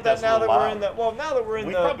 can you shut that now that we're in the? Well, now that we're in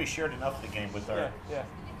we probably shared enough of the game with our. Yeah.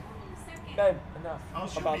 Babe,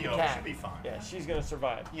 enough about the cat. She'll be fine. Yeah, she's gonna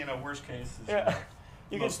survive. You know, worst case is. Yeah.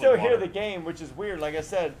 You can still hear the game, which is weird. Like I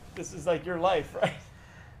said, this is like your life, right?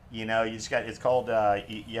 You know, you just got. It's called.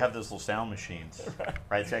 You have those little sound machines,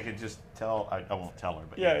 right? So I could just tell. I won't tell her,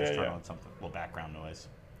 but just turn on something, little background noise.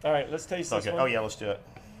 All right, let's taste this one. Oh yeah, let's do it.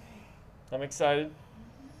 I'm excited.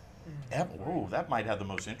 That might have the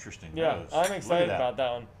most interesting nose. Yeah, I'm excited about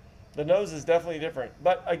that one. The nose is definitely different.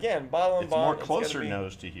 But again, bottle and bond. It's more closer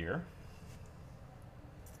nose to here.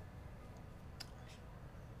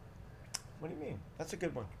 What do you mean? That's a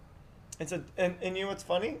good one. It's and you know what's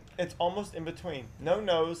funny? It's almost in between. No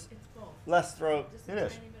nose, less throat. It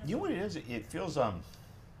is. You know what it is? It feels you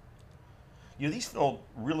know, these feel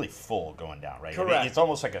really full going down, right? Correct. It's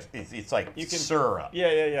almost like it's like syrup.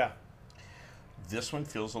 Yeah. This one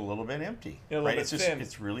feels a little bit empty. A little bit thin.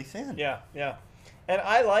 It's really thin. Yeah. And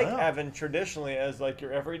I like Evan traditionally as like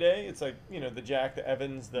your everyday. It's like, you know, the Jack, the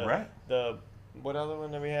Evans, the what other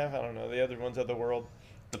one do we have? I don't know. The other ones of the world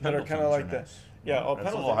that are kind of like the Pendleton.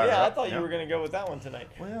 Yeah, I thought you were going to go with that one tonight.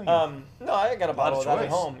 Well, no, I got a bottle of that at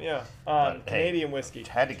home. Yeah, Canadian whiskey.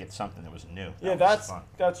 Had to get something that was new.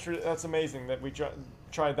 That's true. That's amazing that we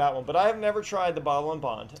tried that one. But I have never tried the bottle and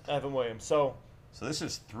bond, Evan Williams. So this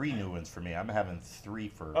is 3 new ones for me. I'm having 3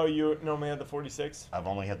 for. Oh, you normally had the 46? I've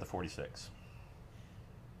only had the 46.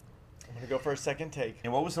 I'm going to go for a second take.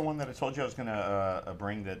 And what was the one that I told you I was going to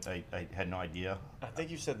bring that I had no idea? I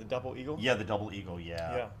think you said the Double Eagle? Yeah, the Double Eagle,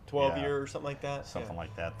 yeah. Yeah, 12 year or something like that? Something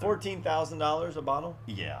like that. $14,000 a bottle?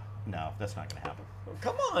 Yeah, no, that's not going to happen. Well,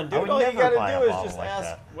 come on, dude. All you got to do is just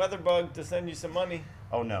ask Weatherbug to send you some money.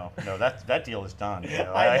 Oh, no, that deal is done. You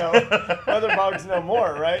know, I know. Weatherbug's no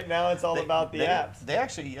more, right? Now it's all about the apps. They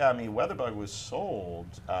actually, I mean, Weatherbug was sold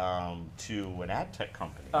to an ad tech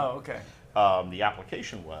company. Oh, okay. The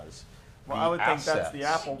application was. Well, I would think that's the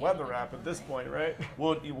Apple Weather app at this point, right?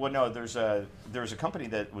 Well, no. There's a company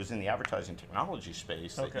that was in the advertising technology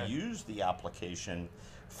space that used the application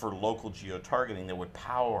for local geo-targeting that would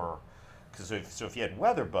power. Because if you had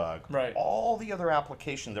Weatherbug, all the other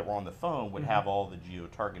applications that were on the phone would have all the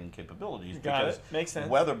geo-targeting capabilities. Got it. Makes sense.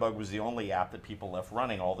 Weatherbug was the only app that people left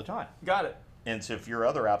running all the time. Got it. And so if your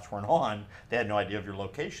other apps weren't on, they had no idea of your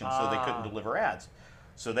location, so they couldn't deliver ads.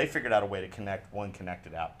 So they figured out a way to connect one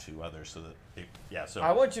connected app to others, so that So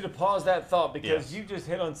I want you to pause that thought because you just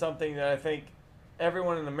hit on something that I think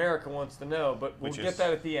everyone in America wants to know, but we'll get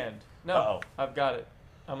that at the end. No, I've got it.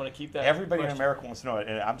 I'm going to keep that. Everybody in America wants to know it,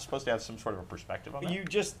 and I'm supposed to have some sort of a perspective on that. You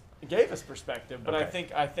just gave us perspective, but I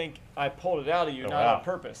think I pulled it out of you, not on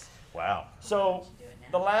purpose. Wow. So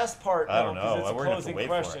the last part. I don't know. It's a closing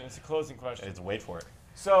question. It's a closing question. It's wait for it.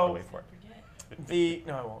 So wait for it.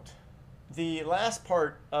 No, I won't. The last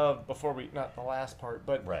part of not the last part,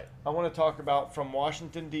 but I want to talk about from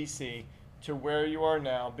Washington D.C. to where you are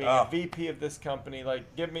now, being a VP of this company.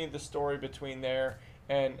 Like, give me the story between there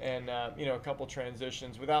and a couple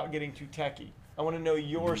transitions without getting too techie. I want to know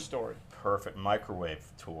your story. Perfect. Microwave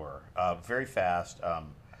tour. Very fast.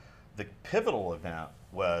 The pivotal event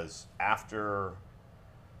was after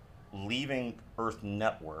leaving Earth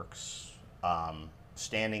Networks,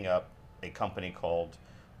 standing up a company called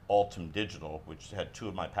Altum Digital, which had 2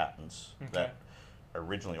 of my patents that I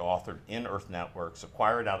originally authored in Earth Networks,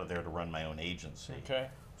 acquired out of there to run my own agency.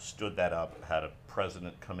 stood that up, had a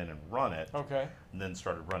president come in and run it, okay, and then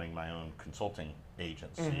started running my own consulting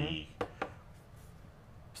agency.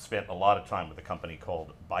 Spent a lot of time with a company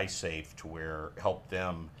called BuySafe to where helped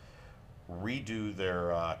them redo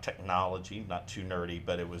their technology, not too nerdy,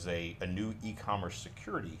 but it was a new e-commerce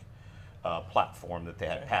security platform that they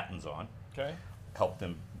had patents on. Okay. Helped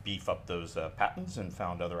them beef up those patents and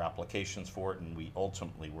found other applications for it, and we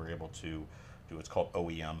ultimately were able to do what's called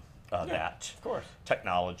OEM that of course.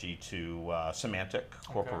 technology to Symantec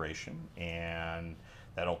Corporation, and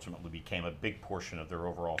that ultimately became a big portion of their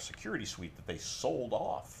overall security suite that they sold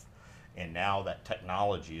off. And now that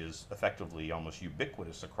technology is effectively almost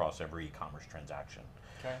ubiquitous across every e-commerce transaction.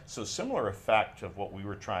 Okay. So similar effect of what I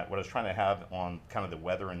was trying to have on kind of the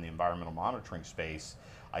weather and the environmental monitoring space,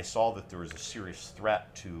 I saw that there was a serious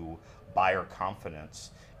threat to buyer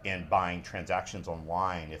confidence in buying transactions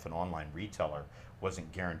online if an online retailer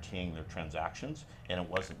wasn't guaranteeing their transactions and it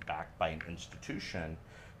wasn't backed by an institution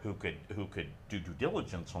who could do due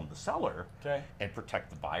diligence on the seller and protect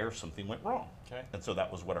the buyer if something went wrong. Okay. And so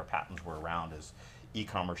that was what our patents were around, is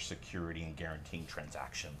e-commerce security and guaranteeing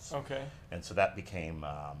transactions. Okay. And so that became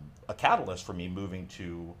a catalyst for me moving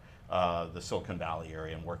to the Silicon Valley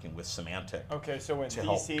area and working with Symantec. Okay, so went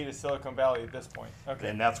DC to Silicon Valley at this point. Okay.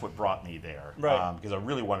 And that's what brought me there. Right. Because I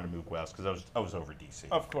really wanted to move west because I was over DC.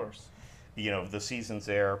 Of course. You know, the seasons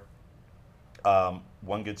there,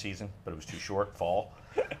 one good season, but it was too short, fall.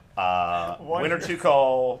 Winter too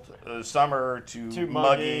cold, summer too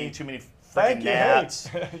muggy, too many freaking gnats.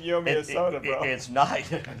 You owe me a soda, bro. It's not,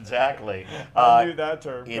 exactly. I knew that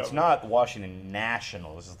term. It's not the Washington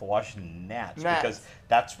Nationals, it's the Washington Gnats. Because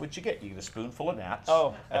that's what you get. You get a spoonful of gnats,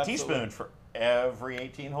 a teaspoon for every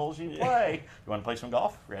 18 holes you play. You want to play some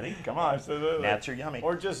golf? Ready? Come on. Absolutely. Gnats are yummy.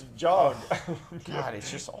 Or just jog. God, it's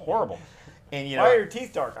just horrible. And, you know, why are your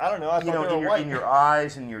teeth dark? I don't know. I thought they were white. In your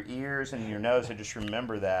eyes and your ears and your nose, I just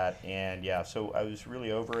remember that. And yeah, so I was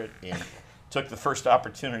really over it and took the first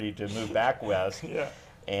opportunity to move back west. Yeah.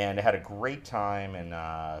 And had a great time in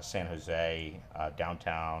San Jose,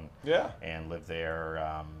 downtown. Yeah. And lived there.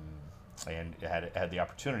 And had the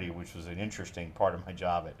opportunity, which was an interesting part of my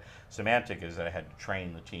job at Symantec, is that I had to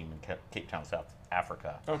train the team in Cape Town, South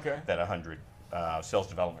Africa. Okay. That 100 sales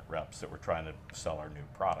development reps that were trying to sell our new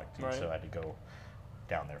product, and so I had to go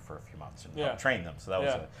down there for a few months and help train them. So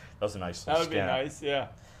that was a nice little stint. That would be nice, yeah.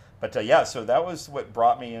 But yeah, so that was what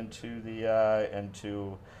brought me into the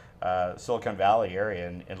Silicon Valley area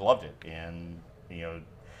and loved it. And you know,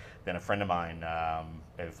 then a friend of mine.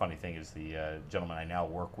 The funny thing is the gentleman I now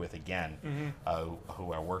work with again,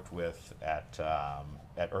 who I worked with at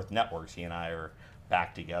Earth Networks. He and I are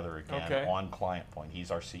back together again on Client Point.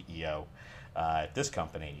 He's our CEO. At this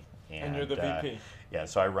company, and you're the VP. Yeah,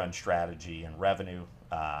 so I run strategy and revenue,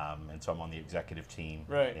 and so I'm on the executive team.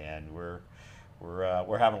 Right. And we're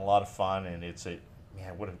having a lot of fun, and it's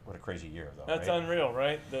what a crazy year though. That's unreal,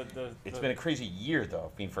 right? It's been a crazy year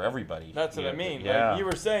though. I mean, for everybody. That's what I mean. Like you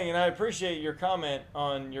were saying, and I appreciate your comment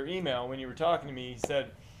on your email when you were talking to me. You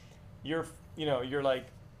said, you're like,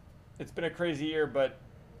 it's been a crazy year, but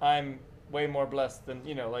I'm way more blessed than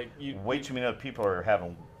Way too many other people are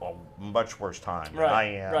having a much worse time than I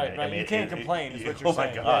am. Right. I mean, you can't complain. Is what you're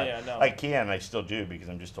saying. Oh my God! Yeah, no. I can. I still do because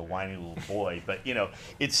I'm just a whiny little boy. But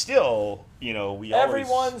it's still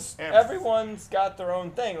everyone's got their own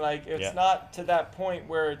thing. Like it's not to that point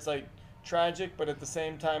where it's like tragic, but at the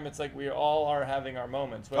same time, it's like we all are having our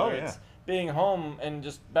moments. Whether it's being home and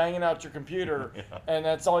just banging out your computer, and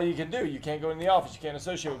that's all you can do. You can't go in the office. You can't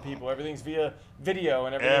associate with people. Everything's via video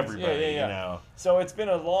and everything. Everybody, So it's been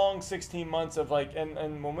a long 16 months of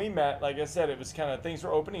and when we met, like I said, it was kind of things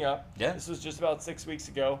were opening up. Yeah. This was just about 6 weeks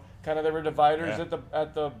ago. Kind of there were dividers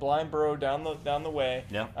at the Blind Burrow down the way.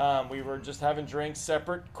 Yeah. We were just having drinks,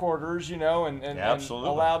 separate quarters, and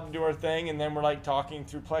allowed to do our thing, and then we're like talking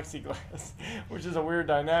through plexiglass, which is a weird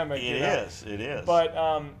dynamic. It is. But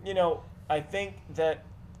I think that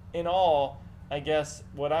in all, I guess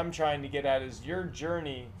what I'm trying to get at is your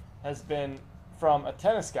journey has been from a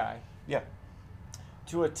tennis guy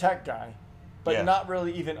to a tech guy, but not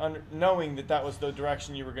really even knowing that was the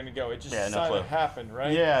direction you were going to go. It just kind of happened,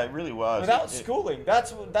 right? Yeah, it really was. Without schooling.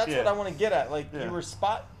 That's what I want to get at. Like you were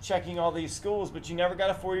spot checking all these schools, but you never got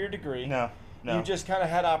a 4-year degree. No. You just kind of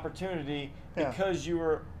had opportunity because you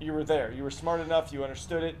were there. You were smart enough. You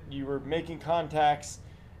understood it. You were making contacts.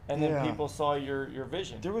 And then people saw your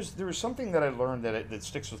vision. There was something that I learned that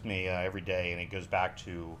sticks with me every day, and it goes back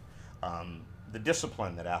to the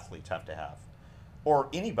discipline that athletes have to have. or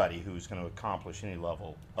anybody who's going to accomplish any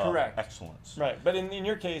level of excellence. Right, but in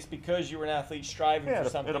your case, because you were an athlete striving for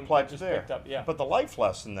something, it applied just there. Picked up. Yeah. But the life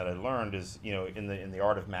lesson that I learned is, in the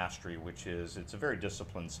art of mastery, which is it's a very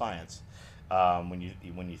disciplined science. When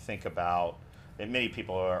you think about, and many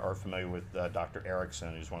people are familiar with Dr.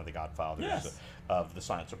 Erickson, who's one of the godfathers of the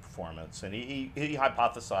science of performance, and he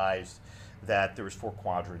hypothesized that there was 4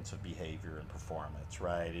 quadrants of behavior and performance,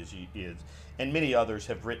 right? And many others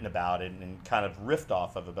have written about it and kind of riffed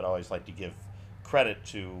off of it, but I always like to give credit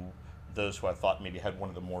to those who I thought maybe had one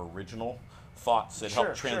of the more original thoughts that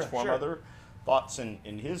helped transform other thoughts. And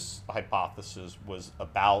his hypothesis was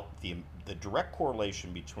about the direct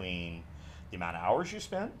correlation between the amount of hours you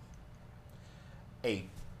spend, a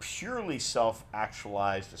purely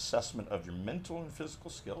self-actualized assessment of your mental and physical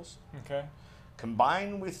skills,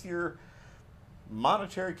 combined with your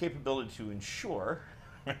monetary capability to ensure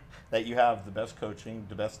that you have the best coaching,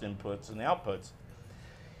 the best inputs, and the outputs.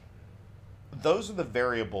 Those are the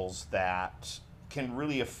variables that can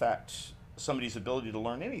really affect somebody's ability to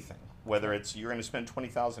learn anything. Whether it's you're going to spend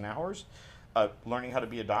 20,000 hours learning how to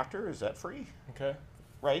be a doctor, is that free?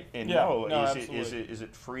 Right? And is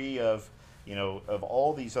it free of of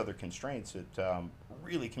all these other constraints that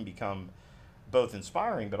really can become both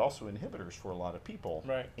inspiring but also inhibitors for a lot of people.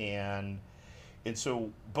 Right. And so,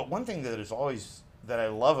 but one thing that I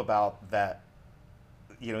love about that,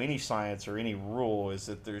 any science or any rule is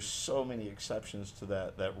that there's so many exceptions to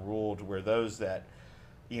that rule, to where those that,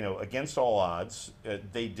 against all odds,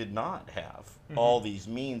 they did not have all these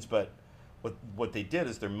means, but what they did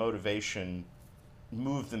is their motivation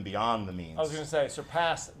moved them beyond the means. I was going to say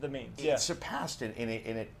surpass the means. It surpassed it,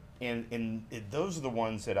 and those are the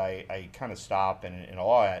ones that I kind of stop and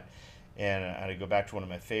awe at. And I go back to one of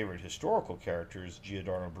my favorite historical characters,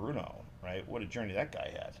 Giordano Bruno, right? What a journey that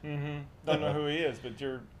guy had. Don't know who he is, but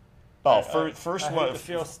you're... first I one... hate to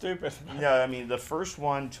feel stupid. No, I mean, the first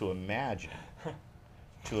one to imagine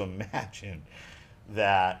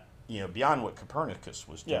that, beyond what Copernicus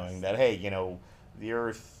was doing, that, hey, the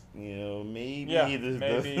Earth... maybe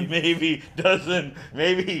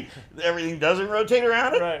everything doesn't rotate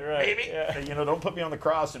around it. Right. Maybe. Yeah. Don't put me on the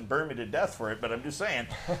cross and burn me to death for it, but I'm just saying.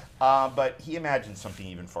 But he imagined something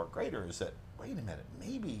even far greater, is that, wait a minute,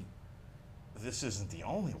 maybe this isn't the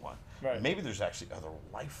only one. Right. Maybe there's actually other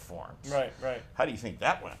life forms. Right. How do you think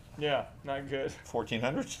that went? Yeah, not good.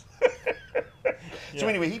 1400s? So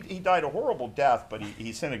anyway, he died a horrible death, but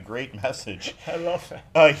he sent a great message. I love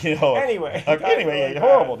that. Anyway, a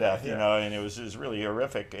horrible death, and it was really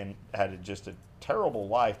horrific and had just a terrible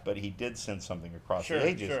life, but he did send something across the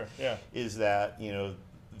ages. Is that,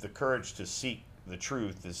 the courage to seek the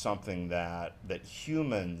truth is something that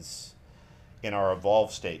humans in our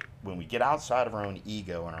evolved state, when we get outside of our own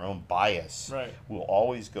ego and our own bias, we'll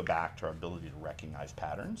always go back to our ability to recognize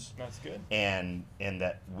patterns. That's good. And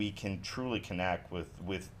that we can truly connect with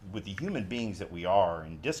the human beings that we are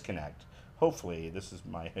and disconnect. Hopefully, this is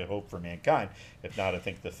my hope for mankind. If not, I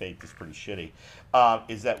think the faith is pretty shitty.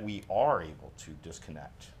 Is that we are able to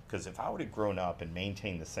disconnect. Because if I would have grown up and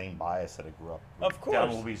maintained the same bias that I grew up with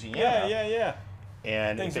down in Louisiana,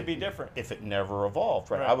 and things would be different if it never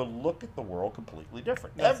evolved, right? I would look at the world completely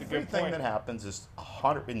different. That's Everything that happens is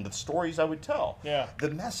 100 in the stories I would tell.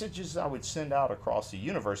 The messages I would send out across the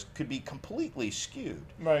universe could be completely skewed.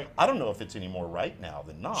 Right. I don't know if it's any more right now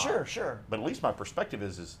than not. Sure. But at least my perspective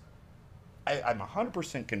is I'm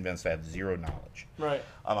 100% convinced I have zero knowledge. Right.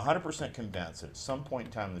 I'm 100% convinced that at some point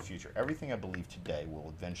in time in the future, everything I believe today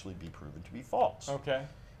will eventually be proven to be false. Okay.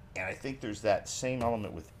 And I think there's that same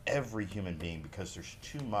element with every human being, because there's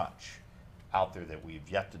too much out there that we've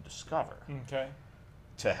yet to discover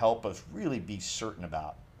to help us really be certain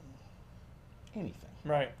about anything.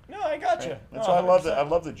 Right. No, I got you. And so I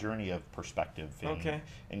love the journey of perspective.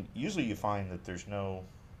 And usually you find that there's no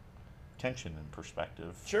tension in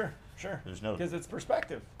perspective. Sure. There's no, because it's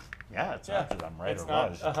perspective. Yeah, it's not that I'm right it's or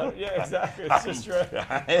not, wrong. Exactly. It's just right.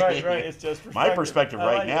 Right. It's just perspective. My perspective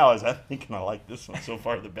right now is I'm thinking I like this one so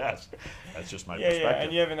far the best. That's just my perspective. Yeah,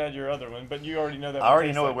 and you haven't had your other one, but you already know that. I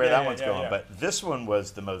already know where that one's going, but this one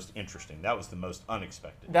was the most interesting. That was the most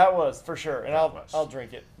unexpected. That was, for sure. And I'll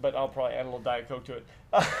drink it, but I'll probably add a little Diet Coke to it.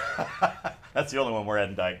 That's the only one we're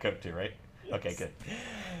adding Diet Coke to, right? Yes. Okay, good.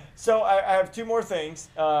 So I have 2 more things.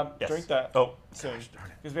 Yes. Drink that. Oh, soon. Gosh,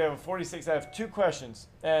 darn it. Because we have a 46. I have 2 questions,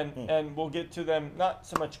 and we'll get to them not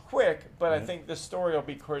so much quick, but I think this story will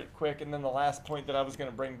be quick, and then the last point that I was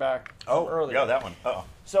going to bring back earlier. Yeah, that one. Uh-oh.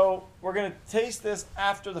 So we're going to taste this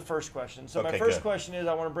after the first question. So my first question is,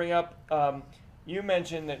 I want to bring up, you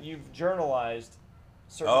mentioned that you've journalized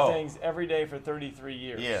certain things every day for 33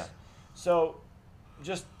 years. Yeah. So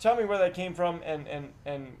just tell me where that came from, and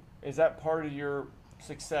is that part of your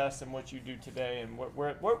success and what you do today, and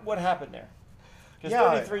what happened there? Because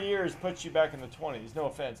 33 years puts you back in the 20s. No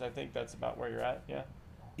offense, I think that's about where you're at. Yeah.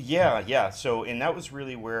 Yeah. So, and that was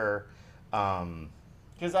really where.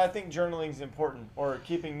 Because I think journaling is important, or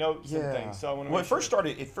keeping notes and things. So when it first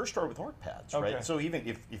started with ArtPads, right? Okay. So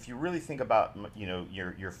even if you really think about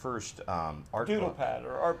your first art doodle book, pad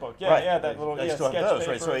or art book, right. that little I still have those,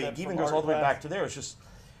 right? So it even goes all the way back to there. It's just,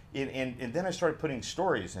 and then I started putting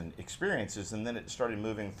stories and experiences, and then it started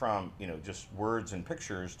moving from just words and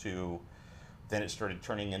pictures to. Then it started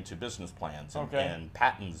turning into business plans and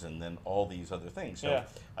patents, and then all these other things. So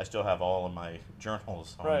I still have all of my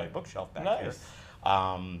journals on my bookshelf back here.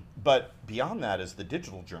 But beyond that is the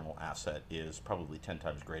digital journal asset is probably 10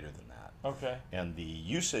 times greater than that. Okay. And the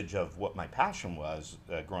usage of what my passion was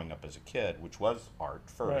growing up as a kid, which was art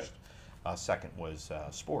first, second was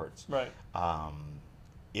sports. Right.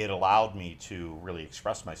 It allowed me to really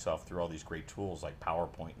express myself through all these great tools like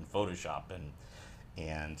PowerPoint and Photoshop,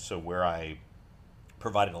 and so where I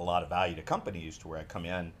provided a lot of value to companies, to where I come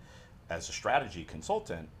in as a strategy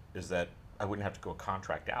consultant, is that I wouldn't have to go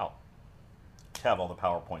contract out to have all the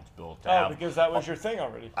PowerPoints built. Because that was your thing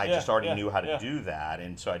already. I just already knew how to do that,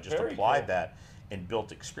 and so I just applied that and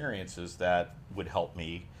built experiences that would help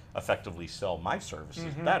me effectively sell my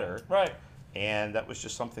services better. Right. And that was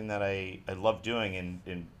just something that I loved doing,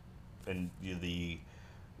 and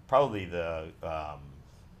probably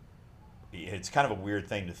it's kind of a weird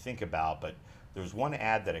thing to think about, but there was one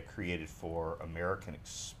ad that I created for American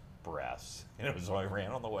Express, and it was I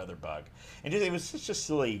ran on the WeatherBug, and it was such a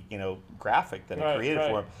silly, graphic that I created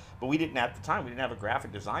for them. But we didn't at the time. We didn't have a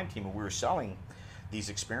graphic design team, and we were selling these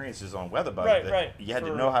experiences on WeatherBug. You had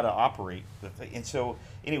to know how to operate the thing. And so,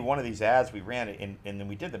 any one of these ads, we ran it, and then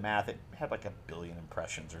we did the math. It had like 1 billion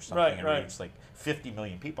impressions or something, and reached like 50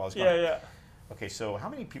 million people. I was going, okay, so how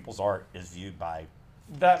many people's art is viewed by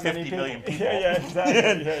that 50 million people? Yeah,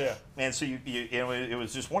 exactly. And so it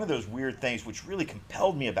was just one of those weird things which really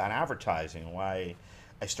compelled me about advertising, why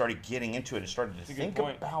I started getting into it and started to think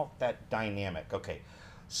about that dynamic. Okay,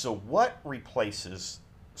 so what replaces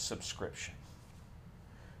subscription?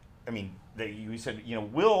 I mean, you said,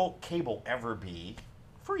 will cable ever be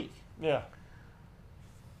free? Yeah.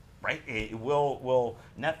 Right? Will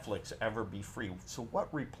Netflix ever be free? So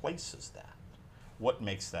what replaces that? What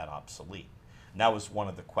makes that obsolete? And that was one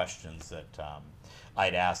of the questions that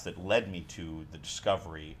I'd asked that led me to the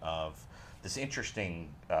discovery of this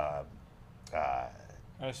interesting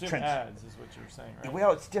I assume ads is what you're saying, right?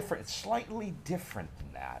 Well, it's different. It's slightly different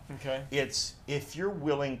than that. Okay. It's if you're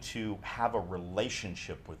willing to have a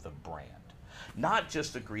relationship with a brand, not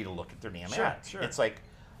just agree to look at their damn ads. Sure. It's like,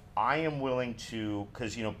 I am willing to,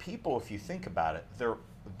 because people, if you think about it,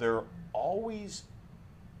 they're always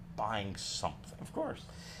buying something. Of course.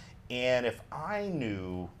 And if I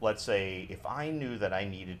knew, let's say, if I knew that I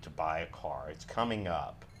needed to buy a car, it's coming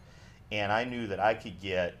up, and I knew that I could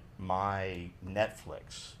get my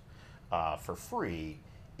Netflix for free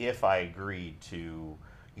if I agreed to,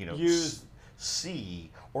 see,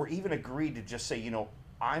 or even agreed to just say,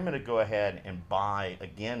 I'm going to go ahead and buy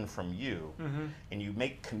again from you, and you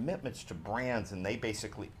make commitments to brands, and they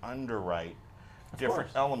basically underwrite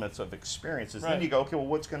different elements of experiences. Then you go, okay, well,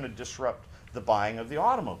 what's going to disrupt the buying of the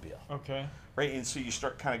automobile? Okay. Right, and so you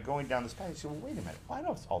start kind of going down this path. You say, well, wait a minute, why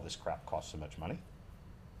does all this crap cost so much money?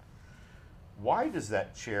 Why does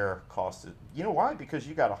that chair cost it? You know why? Because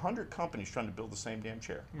you got 100 companies trying to build the same damn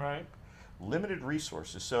chair. Right. Limited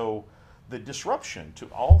resources. So the disruption to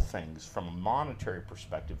all things from a monetary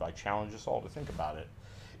perspective, I challenge us all to think about it,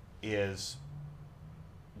 is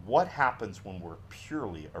what happens when we're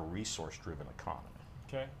purely a resource-driven economy.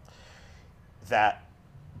 Okay. That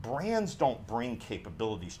brands don't bring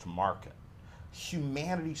capabilities to market.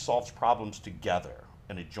 Humanity solves problems together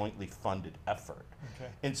in a jointly funded effort. Okay.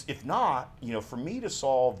 And if not, for me to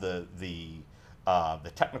solve the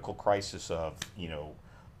technical crisis of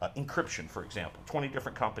encryption, for example, 20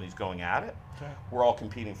 different companies going at it. Okay. We're all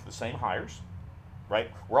competing for the same hires, right?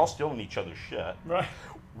 We're all stealing each other's shit. Right.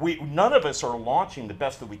 None of us are launching the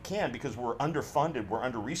best that we can because we're underfunded, we're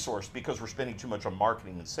under-resourced, because we're spending too much on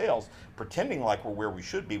marketing and sales, pretending like we're where we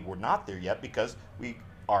should be. We're not there yet because we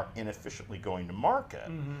are inefficiently going to market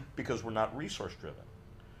because we're not resource-driven.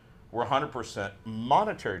 We're 100%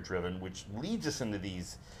 monetary-driven, which leads us into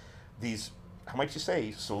these, how might you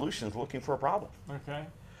say, solutions looking for a problem. Okay.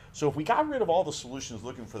 So if we got rid of all the solutions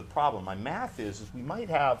looking for the problem, my math is we might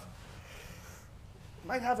have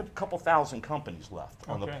a couple thousand companies left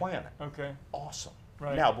on the planet. Okay. Awesome.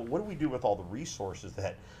 Right. Now, but what do we do with all the resources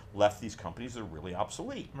that left these companies that are really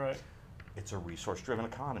obsolete? Right. it's a resource-driven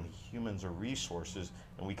economy. Humans are resources,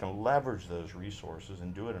 and we can leverage those resources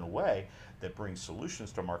and do it in a way that brings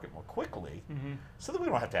solutions to market more quickly, so that we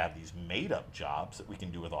don't have to have these made-up jobs that we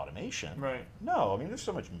can do with automation. Right. No, I mean, there's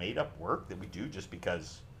so much made-up work that we do just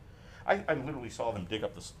because. I literally saw them dig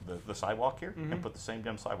up the sidewalk here and put the same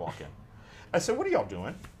damn sidewalk in. I said, "What are y'all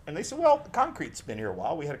doing?" And they said, "Well, the concrete's been here a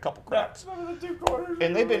while. We had a couple cracks." The 2 corners.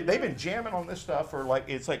 And they've been jamming on this stuff for like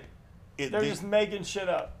they're just making shit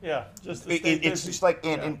up. Yeah, just it's just like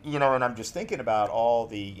and you know, and I'm just thinking about all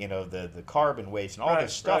the the carbon waste and all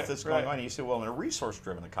this stuff that's going on. And you say, well, in a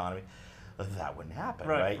resource-driven economy, that wouldn't happen,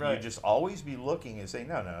 right? You just always be looking and say,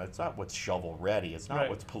 no, it's not what's shovel ready. It's not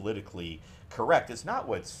what's politically correct. It's not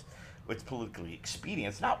what's politically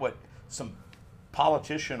expedient. It's not what some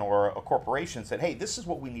politician or a corporation said, hey, this is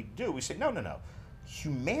what we need to do. We say, no.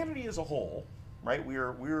 Humanity as a whole, right?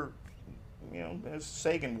 We're as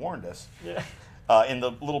Sagan warned us, in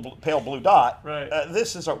the little pale blue dot,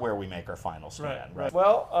 this is where we make our final stand. Right.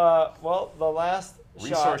 Well, the last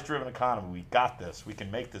resource-driven economy. We got this. We can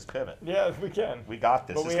make this pivot. Yeah, we can. We got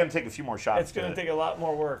this. It's going to take a few more shots. It's going to take a lot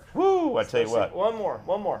more work. Woo! I tell you what. One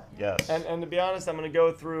more. Yes. And to be honest, I'm going to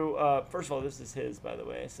go through. First of all, this is his, by the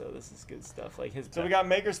way, so this is good stuff. Like his. So we got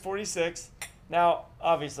Makers 46. Now,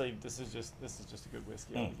 obviously, this is just a good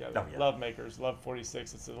whiskey. Love Makers, love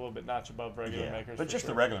 46. It's a little bit notch above regular Makers. But just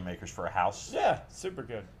the regular Makers for a house. Yeah, super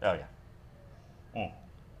good. Oh yeah.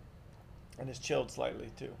 And it's chilled slightly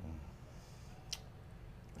too.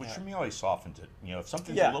 Which for me always softens it. If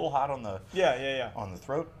something's a little hot on the on the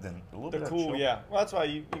throat, then a little bit of cool. Yeah. Well, that's why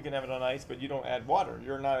you can have it on ice, but you don't add water.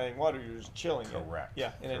 You're not adding water. You're just chilling it. Correct.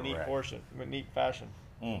 Yeah, in a neat fashion.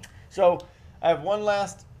 So I have one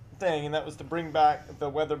last thing, and that was to bring back the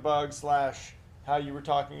WeatherBug / how you were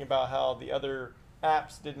talking about how the other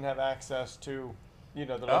apps didn't have access to, the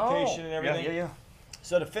location and everything. Yeah.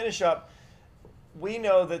 So to finish up, we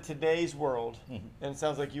know that today's world, and it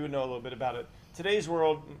sounds like you would know a little bit about it. Today's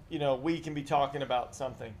world, we can be talking about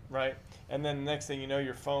something, right? And then the next thing you know,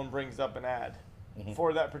 your phone brings up an ad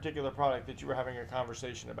for that particular product that you were having a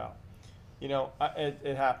conversation about.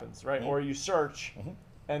 It happens, right? Or you search,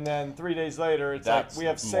 and then 3 days later, it's like we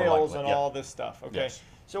have sales on all this stuff, okay? Yes.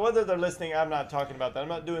 So whether they're listening, I'm not talking about that. I'm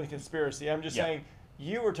not doing a conspiracy. I'm just saying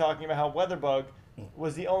you were talking about how WeatherBug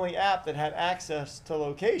was the only app that had access to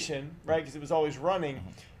location, right? Because it was always running.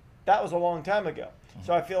 That was a long time ago.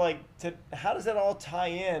 So I feel like, how does that all tie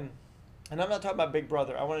in? And I'm not talking about Big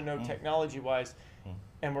Brother. I want to know technology-wise.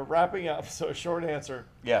 And we're wrapping up. So a short answer.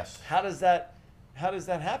 Yes. How does that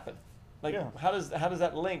happen? Like, how does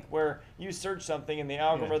that link where you search something in the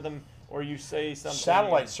algorithm or you say something?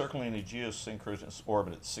 Satellites circling in a geosynchronous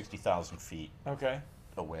orbit at 60,000 feet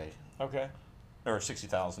away. Okay. Or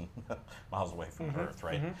 60,000 miles away from Earth,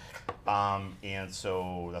 right? And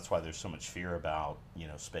so that's why there's so much fear about,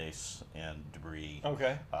 space and debris,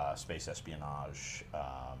 space espionage.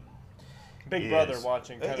 Big Brother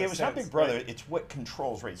watching. It was not Big Brother. Right? It's what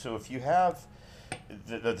controls, right? So if you have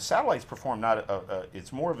the satellites perform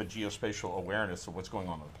it's more of a geospatial awareness of what's going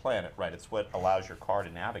on the planet, right? It's what allows your car to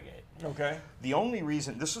navigate. Okay. The only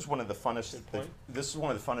reason this is one of the funnest.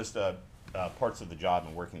 Parts of the job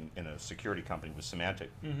and working in a security company with Symantec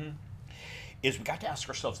is we got to ask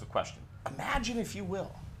ourselves the question, imagine, if you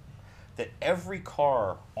will, that every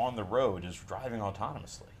car on the road is driving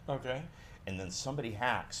autonomously. Okay. And then somebody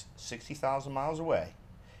hacks 60,000 miles away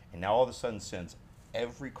and now all of a sudden sends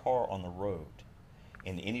every car on the road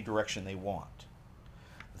in any direction they want.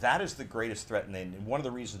 That is the greatest threat, and one of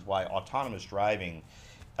the reasons why autonomous driving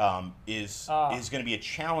is going to be a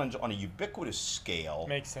challenge on a ubiquitous scale.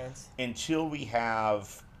 Makes sense. Until we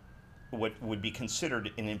have what would be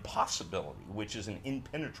considered an impossibility, which is an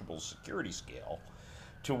impenetrable security scale,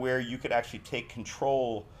 to where you could actually take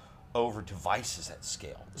control over devices at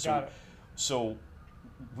scale. Got it. So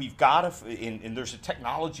we've got to, and there's a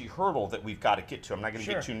technology hurdle that we've got to get to. I'm not going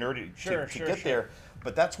to get too nerdy to get there,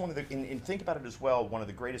 but that's one of the, and think about it as well, one of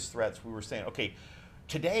the greatest threats. We were saying, okay,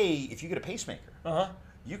 today, if you get a pacemaker,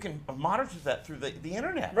 you can monitor that through the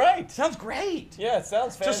internet. Right. Sounds great. Yeah, it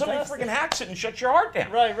sounds fantastic. So somebody freaking hacks it and shuts your heart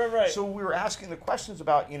down. Right. So we were asking the questions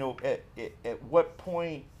about, at what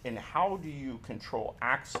point and how do you control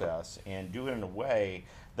access and do it in a way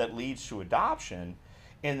that leads to adoption?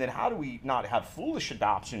 And then how do we not have foolish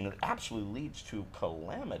adoption that absolutely leads to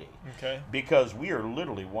calamity? Okay. Because we are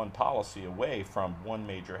literally one policy away from one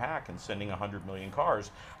major hack and sending 100 million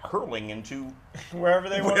cars hurling into wherever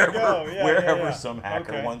they want to go. Wherever some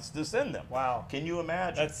hacker wants to send them. Wow. Can you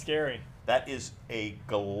imagine? That's scary. That is a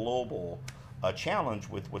global challenge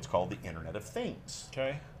with what's called the Internet of Things.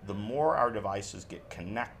 Okay. The more our devices get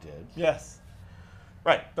connected. Yes.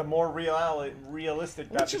 Right. The more realistic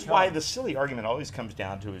that becomes. Which is why the silly argument always comes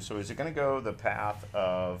down to is, so is it going to go the path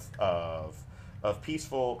of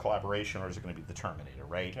peaceful collaboration, or is it going to be the Terminator,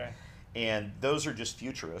 right? Okay. And those are just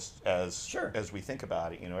futurists as we think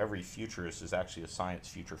about it. Every futurist is actually a science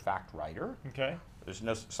future fact writer. Okay. There's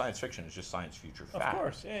no science fiction, it's just science future fact. Of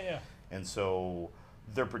course, yeah. And so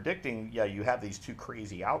they're predicting, you have these two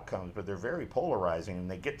crazy outcomes, but they're very polarizing,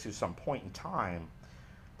 and they get to some point in time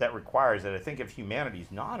that requires that I think if humanity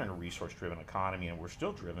is not in a resource-driven economy and we're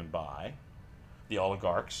still driven by the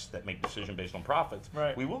oligarchs that make decisions based on profits,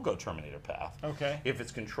 right, we will go Terminator path. Okay. If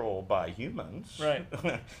it's controlled by humans, right,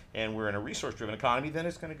 and we're in a resource-driven economy, then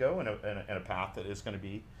it's going to go in a path that is going to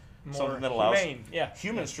be more something that allows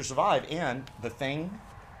humans to survive, and the thing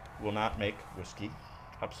will not make whiskey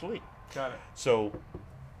obsolete. Got it. So,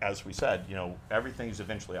 as we said, everything's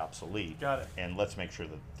eventually obsolete. Got it. And let's make sure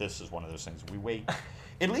that this is one of those things we wait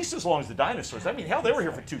at least as long as the dinosaurs. I mean, hell, they were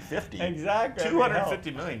here for 250. Exactly.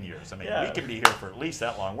 250 million years. I mean, we can be here for at least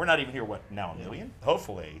that long. We're not even here, now, a million?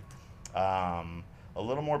 Hopefully. A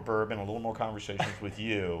little more bourbon, a little more conversations with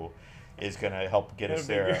you is going to help get us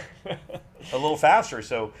there a little faster.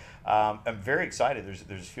 So I'm very excited.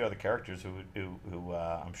 There's a few other characters who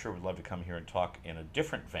I'm sure would love to come here and talk in a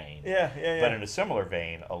different vein. Yeah. But in a similar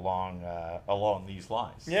vein along these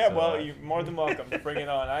lines. Yeah, so, well, you're more than welcome to bring it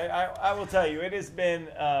on. I will tell you, it has been,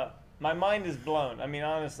 my mind is blown. I mean,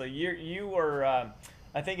 honestly, you were,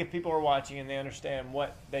 I think if people are watching and they understand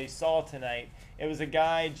what they saw tonight, it was a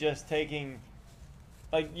guy just taking,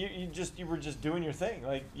 like, you were just doing your thing.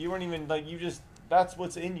 Like, you weren't even, like, that's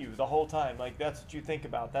what's in you the whole time. Like, that's what you think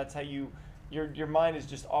about. That's how your mind is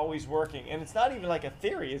just always working. And it's not even like a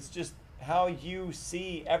theory. It's just how you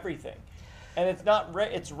see everything. And it's not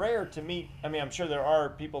it's rare to meet. I mean, I'm sure there are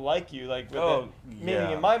people like you, like with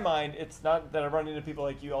meaning in my mind, it's not that I run into people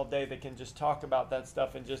like you all day that can just talk about that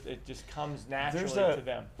stuff and it just comes naturally to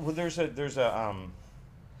them. Well, there's a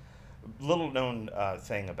little known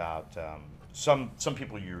thing about some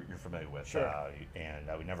people you're familiar with, sure. And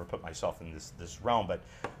I would never put myself in this realm, but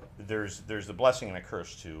there's a blessing and a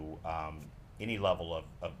curse to any level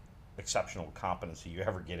of exceptional competency you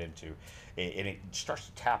ever get into, and it starts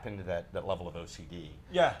to tap into that level of OCD.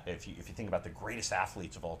 Yeah. If you think about the greatest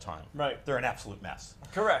athletes of all time, right, they're an absolute mess.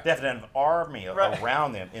 Correct. They have an army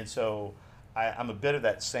around them, and so I'm a bit of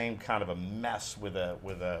that same kind of a mess with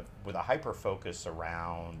a hyper focus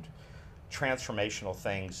around transformational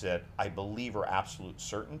things that I believe are absolute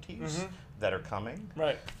certainties that are coming.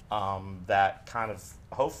 Right. That kind of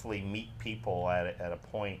hopefully meet people at a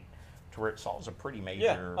point to where it solves a pretty major.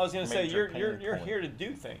 Yeah, I was going to say you're here to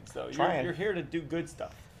do things though. You're here to do good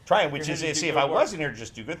stuff. Trying, which is, see, if I wasn't here to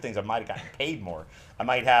just do good things, I might have gotten paid more. I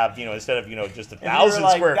might have, instead of, just 1,000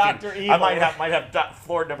 square feet, I might have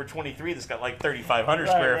floor number 23 that's got like 3,500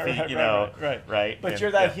 square feet, right. But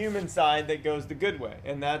you're that human side that goes the good way,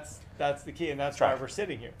 and that's the key, and that's why we're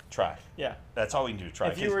sitting here. Try. Yeah. That's all we can do. Try.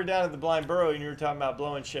 If you were down at the Blind Burrow and you were talking about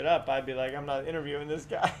blowing shit up, I'd be like, I'm not interviewing this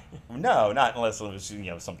guy. No, not unless it was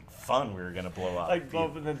something fun we were going to blow up. Like blow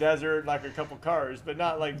up in the desert, like a couple cars, but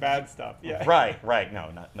not like bad stuff. Yeah. Right. No,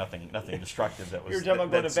 nothing destructive that was. You were talking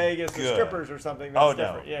about going to Vegas with strippers or something. That's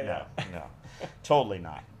different. No, totally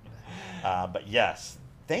not. But yes.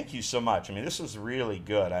 Thank you so much. I mean, this was really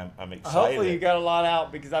good. I'm excited. Hopefully you got a lot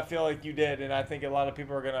out, because I feel like you did, and I think a lot of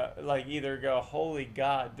people are gonna like either go, "Holy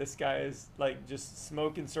God, this guy is like just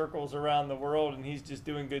smoking circles around the world, and he's just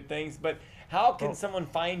doing good things." But how can someone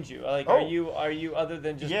find you? Like, are you other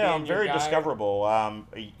than just being I'm very your guy? Discoverable.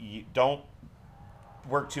 You don't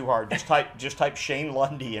work too hard. Just type Shane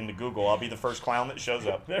Lundy into Google. I'll be the first clown that shows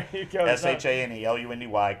up. There you go.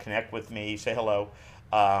 ShaneLundy. Connect with me. Say hello.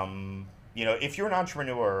 If you're an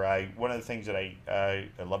entrepreneur, one of the things that I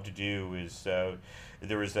love to do is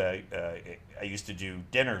I used to do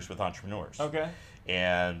dinners with entrepreneurs. Okay.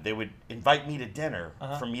 And they would invite me to dinner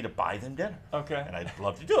for me to buy them dinner. Okay. And I'd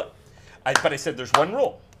love to do it. But I said there's one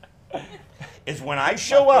rule. Is when I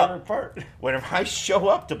show up, whenever I show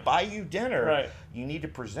up to buy you dinner, you need to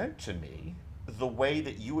present to me the way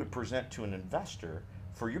that you would present to an investor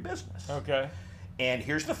for your business. Okay. And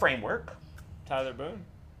here's the framework. Tyler Boone.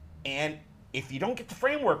 And if you don't get the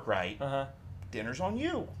framework right, dinner's on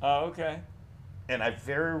you. Oh, okay. And I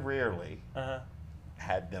very rarely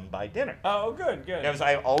had them buy dinner. Oh, good.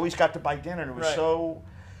 I always got to buy dinner, and it was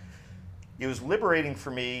it was liberating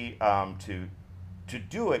for me to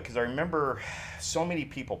do it, because I remember so many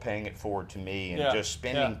people paying it forward to me and just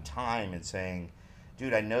spending time and saying,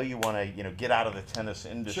 dude, I know you want to get out of the tennis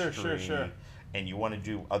industry sure. and you want to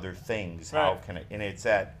do other things. Right. How can I? And it's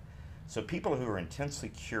that. So people who are intensely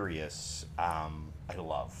curious, I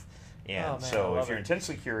love. And so if you're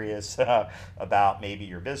intensely curious about maybe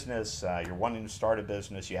your business, you're wanting to start a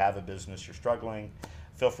business, you have a business, you're struggling,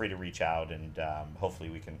 feel free to reach out, and hopefully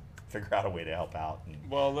we can figure out a way to help out. And,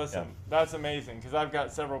 well, listen, that's amazing, because I've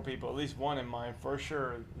got several people, at least one in mind for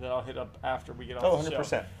sure, that I'll hit up after we get off the 100%.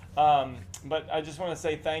 show. But I just want to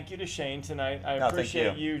say thank you to Shane tonight. I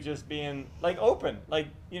appreciate you just being like open, like,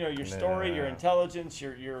 you know, your story, your intelligence,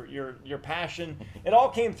 your passion. It all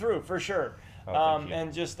came through for sure.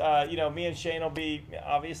 And just you know, me and Shane will be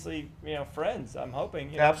obviously, you know, friends. I'm hoping.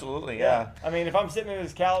 You know? Absolutely, yeah. I mean, if I'm sitting in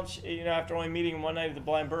his couch, you know, after only meeting him one night at the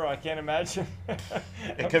Blind Burro, I can't imagine.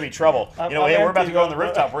 It could be trouble. You know, hey, we're about to go on the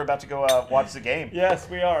rooftop. We're about to go watch the game. Yes,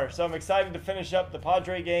 we are. So I'm excited to finish up the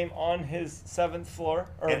Padre game on his 7th floor.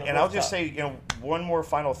 And I'll just say, you know, one more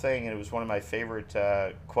final thing, and it was one of my favorite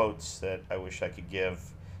quotes that I wish I could give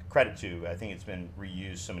credit to. I think it's been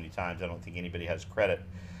reused so many times. I don't think anybody has credit.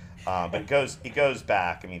 But it goes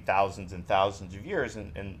back, I mean, thousands and thousands of years,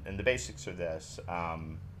 and the basics are this.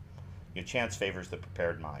 You know, chance favors the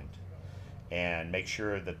prepared mind. And make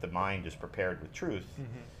sure that the mind is prepared with truth,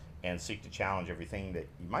 and seek to challenge everything that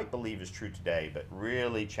you might believe is true today, but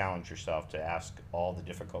really challenge yourself to ask all the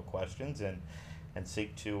difficult questions and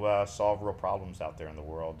seek to solve real problems out there in the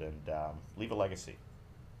world, and leave a legacy.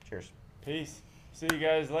 Cheers. Peace. See you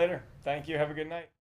guys later. Thank you. Have a good night.